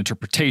view and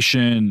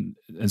interpretation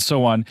and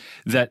so on,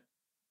 that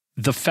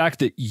the fact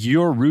that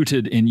you're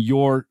rooted in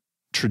your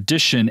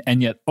tradition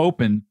and yet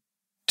open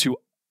to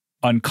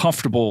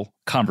uncomfortable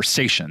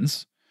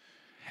conversations,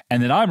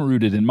 and that I'm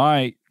rooted in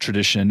my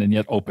tradition and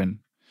yet open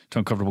to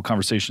uncomfortable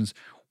conversations,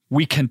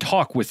 we can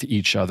talk with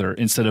each other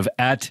instead of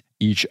at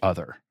each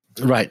other.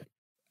 Right.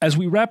 As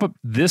we wrap up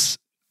this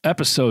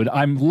episode,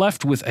 I'm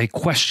left with a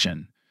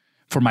question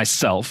for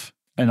myself,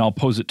 and I'll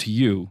pose it to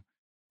you.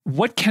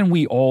 What can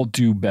we all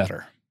do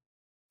better?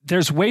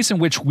 There's ways in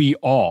which we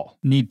all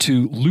need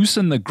to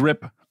loosen the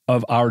grip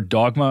of our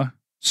dogma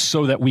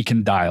so that we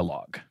can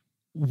dialogue.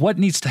 What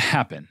needs to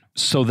happen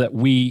so that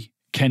we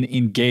can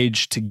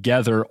engage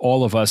together,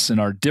 all of us in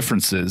our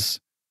differences,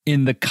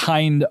 in the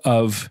kind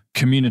of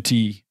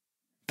community,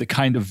 the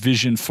kind of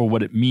vision for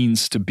what it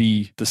means to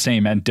be the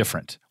same and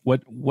different?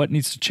 What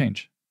needs to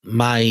change?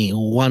 My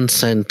 1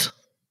 cent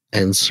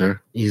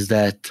answer is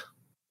that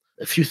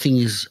a few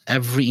things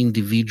every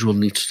individual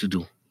needs to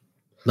do.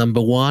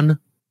 Number one,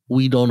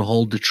 we don't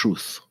hold the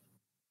truth.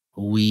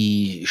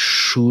 We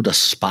should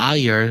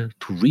aspire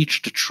to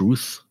reach the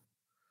truth,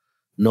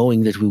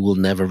 knowing that we will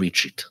never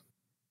reach it.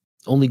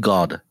 Only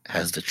God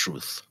has the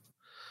truth.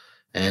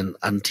 And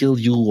until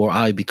you or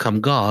I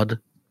become God,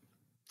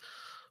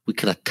 we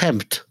can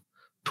attempt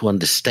to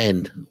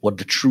understand what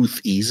the truth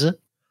is,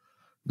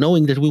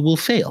 knowing that we will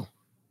fail.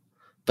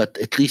 But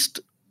at least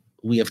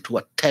we have to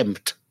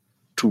attempt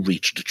to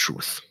reach the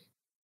truth.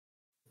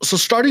 So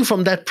starting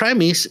from that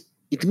premise,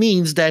 it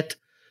means that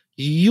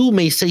you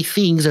may say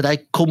things that I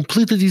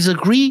completely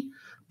disagree,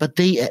 but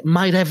they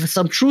might have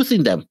some truth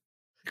in them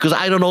because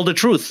I don't know the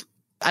truth.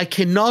 I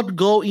cannot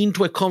go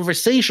into a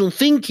conversation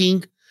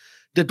thinking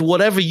that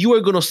whatever you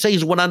are going to say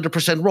is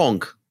 100%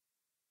 wrong.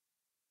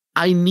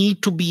 I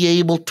need to be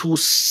able to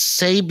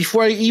say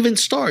before I even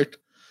start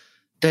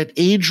that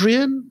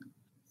Adrian,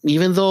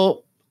 even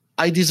though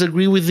I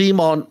disagree with him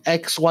on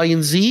X, Y,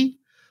 and Z,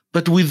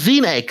 but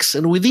within X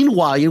and within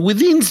Y and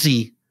within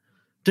Z,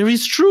 there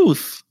is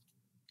truth.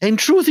 And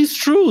truth is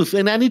truth,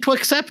 and I need to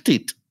accept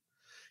it.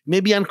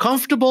 Maybe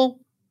uncomfortable,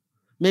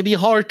 maybe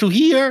hard to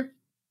hear,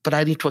 but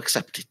I need to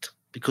accept it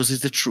because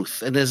it's the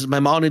truth. And as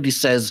Maimonides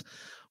says,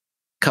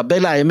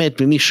 Kabel ha'emet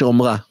mimi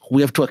she'omra.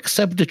 We have to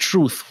accept the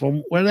truth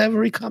from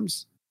wherever it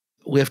comes.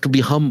 We have to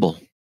be humble.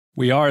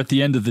 We are, at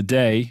the end of the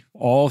day,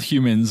 all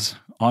humans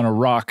on a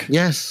rock,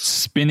 yes,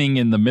 spinning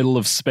in the middle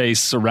of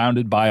space,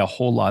 surrounded by a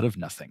whole lot of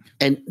nothing.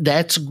 And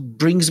that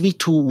brings me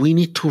to, we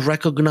need to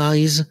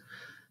recognize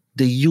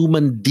the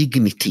human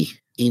dignity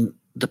in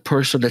the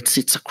person that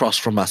sits across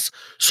from us.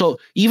 So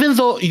even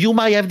though you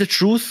might have the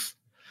truth,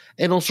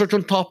 and on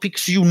certain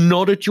topics you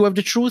know that you have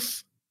the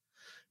truth,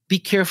 be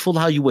careful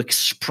how you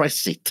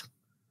express it.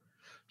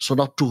 So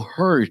not to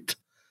hurt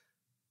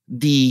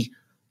the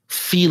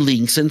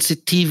feeling,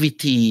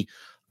 sensitivity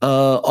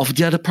of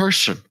the other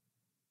person.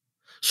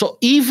 So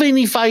even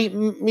if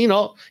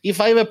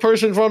if I have a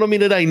person in front of me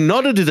that I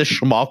know that is a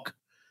schmuck,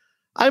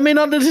 I may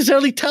not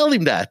necessarily tell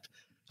him that.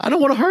 I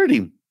don't want to hurt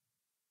him.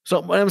 So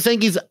what I'm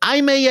saying is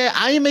I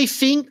may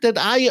think that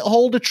I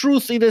hold the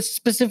truth in a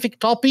specific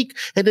topic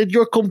and that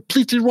you're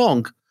completely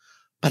wrong.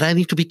 But I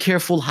need to be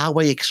careful how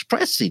I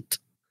express it,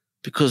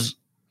 because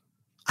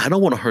I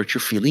don't want to hurt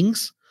your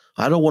feelings.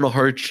 I don't want to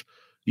hurt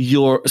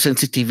your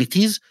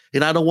sensitivities,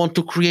 and I don't want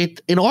to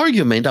create an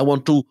argument. I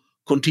want to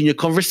continue a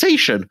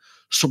conversation.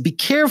 So be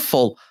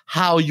careful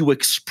how you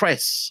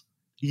express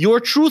your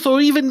truth or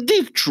even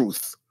the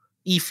truth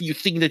if you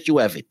think that you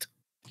have it.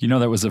 You know,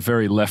 that was a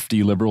very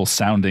lefty liberal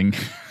sounding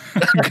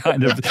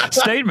kind of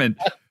statement.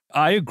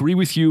 I agree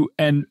with you,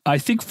 and I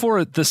think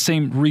for the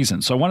same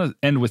reason. So I want to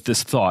end with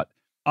this thought.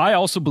 I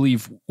also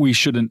believe we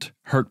shouldn't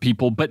hurt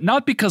people, but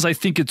not because I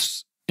think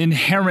it's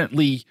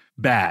inherently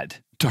bad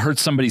to hurt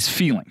somebody's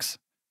feelings.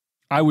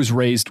 I was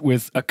raised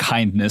with a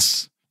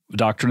kindness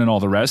doctrine and all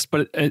the rest,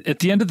 but at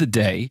the end of the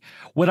day,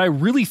 what I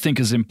really think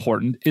is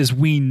important is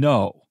we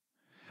know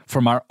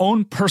from our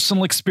own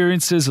personal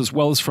experiences as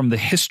well as from the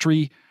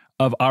history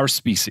of our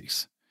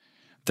species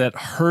that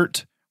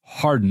hurt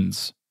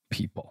hardens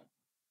people,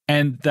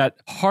 and that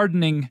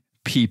hardening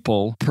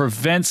people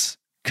prevents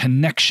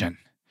connection,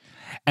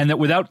 and that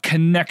without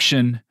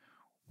connection,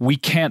 we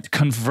can't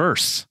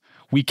converse.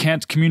 We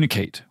can't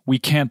communicate. We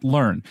can't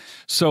learn.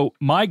 So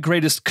my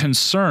greatest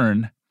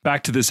concern,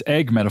 back to this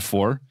egg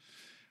metaphor,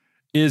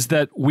 is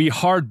that we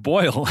hard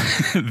boil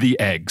the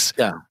eggs.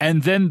 Yeah.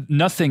 And then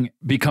nothing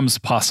becomes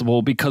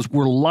possible because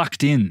we're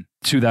locked in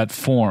to that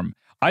form.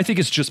 I think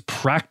it's just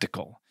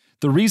practical.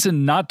 The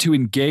reason not to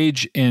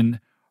engage in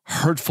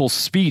hurtful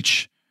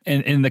speech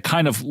and in the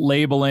kind of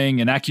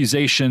labeling and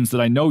accusations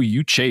that I know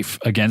you chafe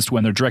against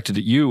when they're directed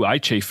at you, I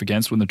chafe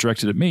against when they're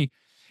directed at me,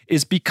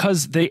 is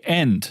because they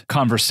end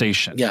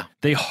conversation. Yeah.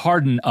 They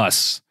harden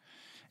us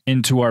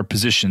into our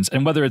positions.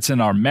 And whether it's in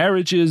our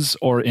marriages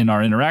or in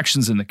our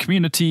interactions in the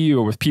community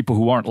or with people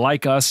who aren't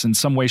like us in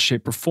some way,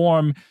 shape, or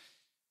form,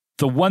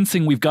 the one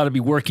thing we've got to be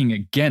working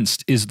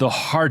against is the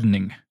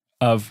hardening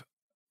of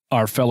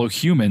our fellow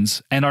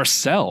humans and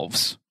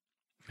ourselves.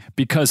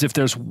 Because if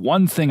there's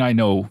one thing I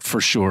know for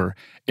sure,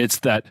 it's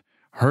that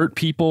hurt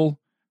people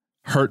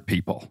hurt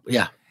people.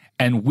 Yeah.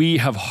 And we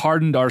have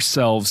hardened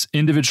ourselves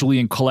individually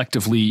and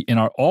collectively in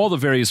all the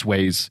various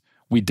ways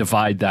we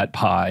divide that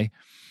pie.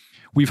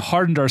 We've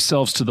hardened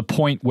ourselves to the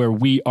point where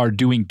we are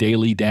doing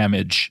daily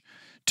damage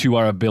to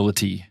our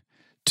ability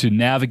to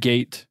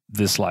navigate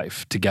this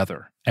life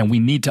together. And we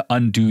need to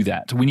undo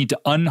that. We need to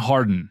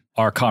unharden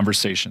our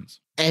conversations.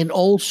 And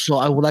also,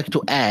 I would like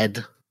to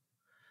add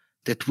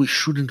that we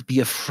shouldn't be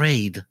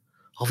afraid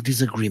of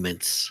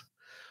disagreements.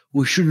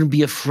 We shouldn't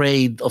be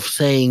afraid of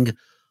saying,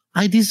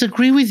 I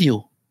disagree with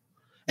you.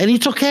 And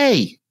it's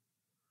okay.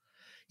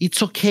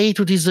 It's okay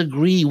to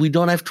disagree. We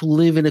don't have to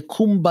live in a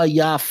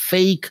kumbaya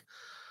fake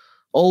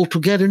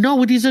altogether. No,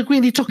 we disagree,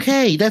 and it's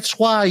okay. That's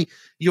why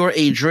you're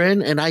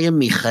Adrian and I am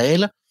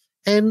Michael,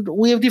 and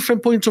we have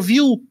different points of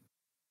view.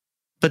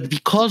 But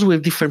because we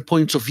have different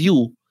points of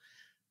view,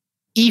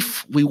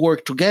 if we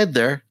work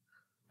together,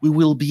 we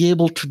will be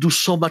able to do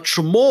so much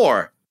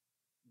more.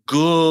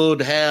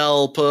 Good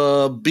help,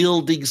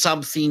 building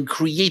something,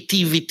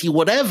 creativity,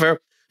 whatever,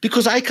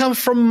 because I come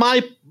from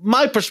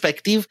my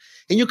perspective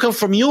and you come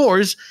from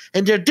yours,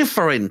 and they're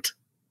different.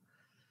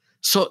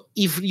 So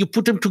if you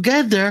put them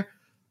together,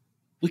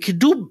 we can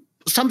do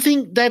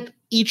something that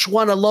each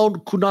one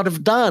alone could not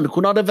have done,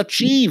 could not have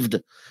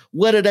achieved,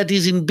 whether that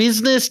is in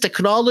business,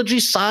 technology,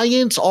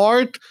 science,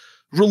 art,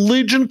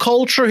 religion,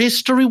 culture,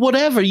 history,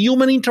 whatever,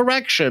 human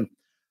interaction.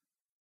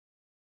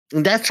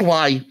 And that's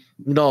why,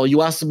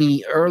 you asked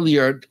me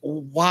earlier,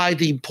 why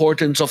the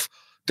importance of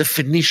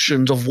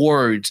definitions of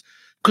words?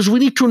 Because we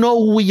need to know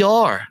who we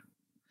are.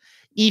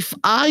 If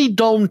I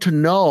don't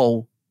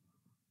know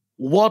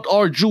what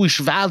are Jewish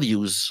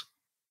values,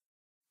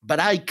 but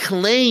I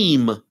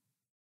claim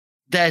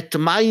that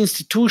my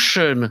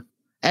institution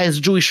has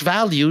Jewish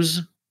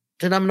values,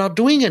 then I'm not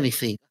doing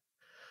anything.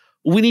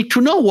 We need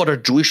to know what are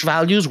Jewish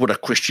values, what are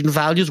Christian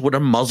values, what are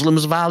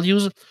Muslims'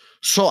 values,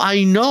 so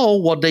I know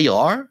what they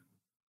are.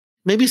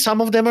 Maybe some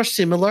of them are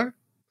similar.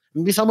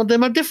 Maybe some of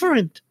them are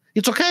different.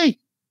 It's okay.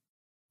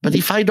 But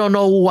if I don't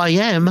know who I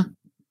am,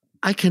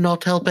 I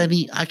cannot help, I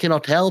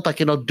cannot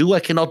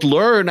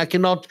learn, I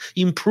cannot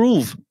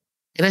improve.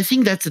 And I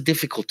think that's a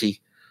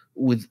difficulty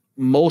with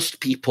most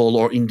people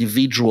or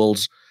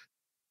individuals,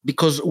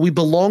 because we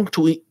belong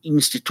to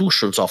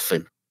institutions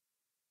often.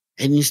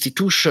 And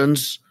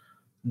institutions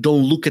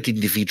don't look at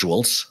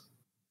individuals.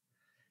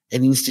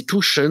 And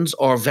institutions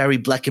are very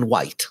black and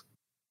white.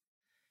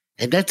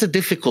 And that's a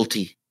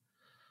difficulty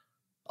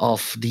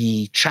of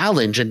the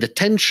challenge and the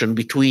tension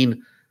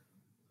between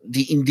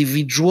the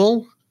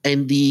individual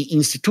and the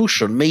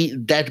institution. May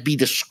that be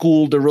the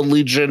school, the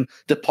religion,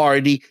 the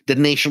party, the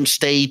nation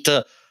state.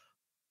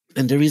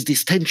 And there is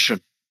this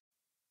tension.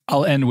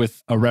 I'll end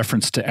with a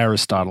reference to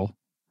Aristotle,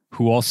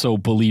 who also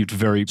believed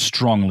very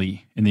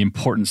strongly in the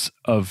importance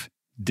of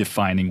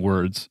defining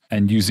words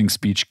and using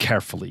speech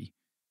carefully.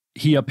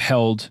 He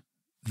upheld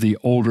the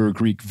older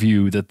Greek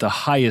view that the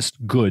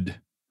highest good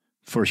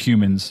for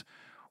humans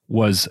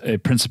was a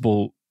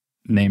principle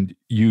named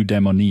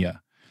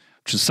eudaimonia,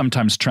 which is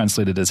sometimes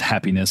translated as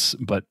happiness,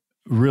 but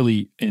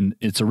really in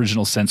its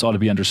original sense ought to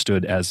be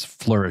understood as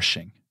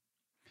flourishing.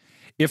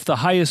 If the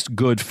highest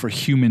good for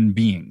human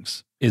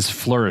beings is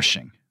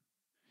flourishing,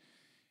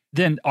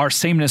 then our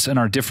sameness and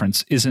our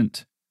difference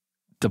isn't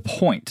the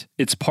point.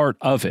 It's part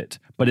of it,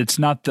 but it's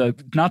not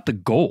the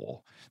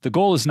goal. The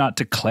goal is not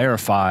to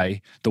clarify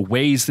the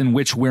ways in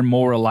which we're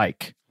more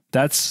alike.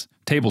 That's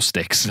table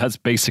stakes. That's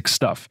basic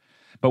stuff.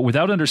 But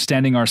without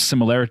understanding our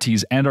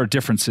similarities and our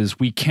differences,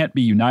 we can't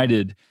be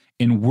united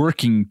in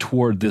working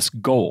toward this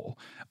goal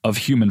of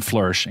human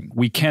flourishing.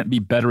 We can't be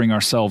bettering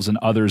ourselves and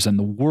others and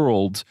the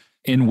world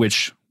in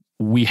which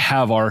we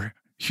have our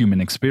human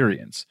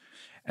experience.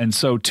 And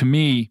so to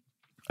me,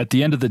 at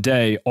the end of the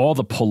day, all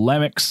the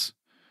polemics,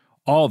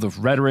 all the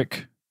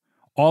rhetoric,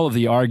 all of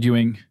the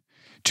arguing,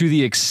 to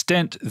the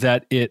extent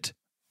that it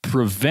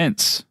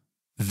prevents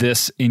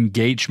this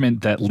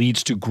engagement that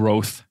leads to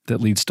growth,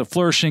 that leads to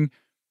flourishing,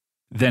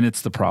 then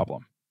it's the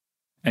problem.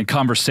 And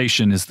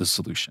conversation is the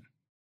solution.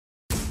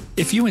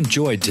 If you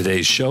enjoyed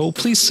today's show,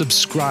 please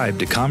subscribe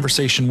to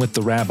Conversation with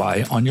the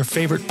Rabbi on your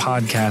favorite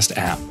podcast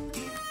app.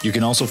 You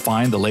can also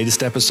find the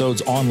latest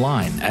episodes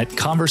online at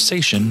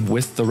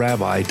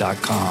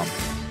conversationwiththerabbi.com.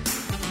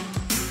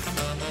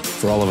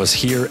 For all of us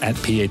here at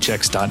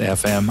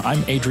phx.fm,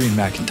 I'm Adrian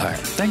McIntyre.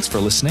 Thanks for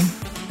listening,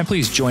 and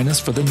please join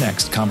us for the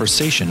next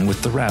Conversation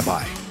with the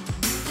Rabbi.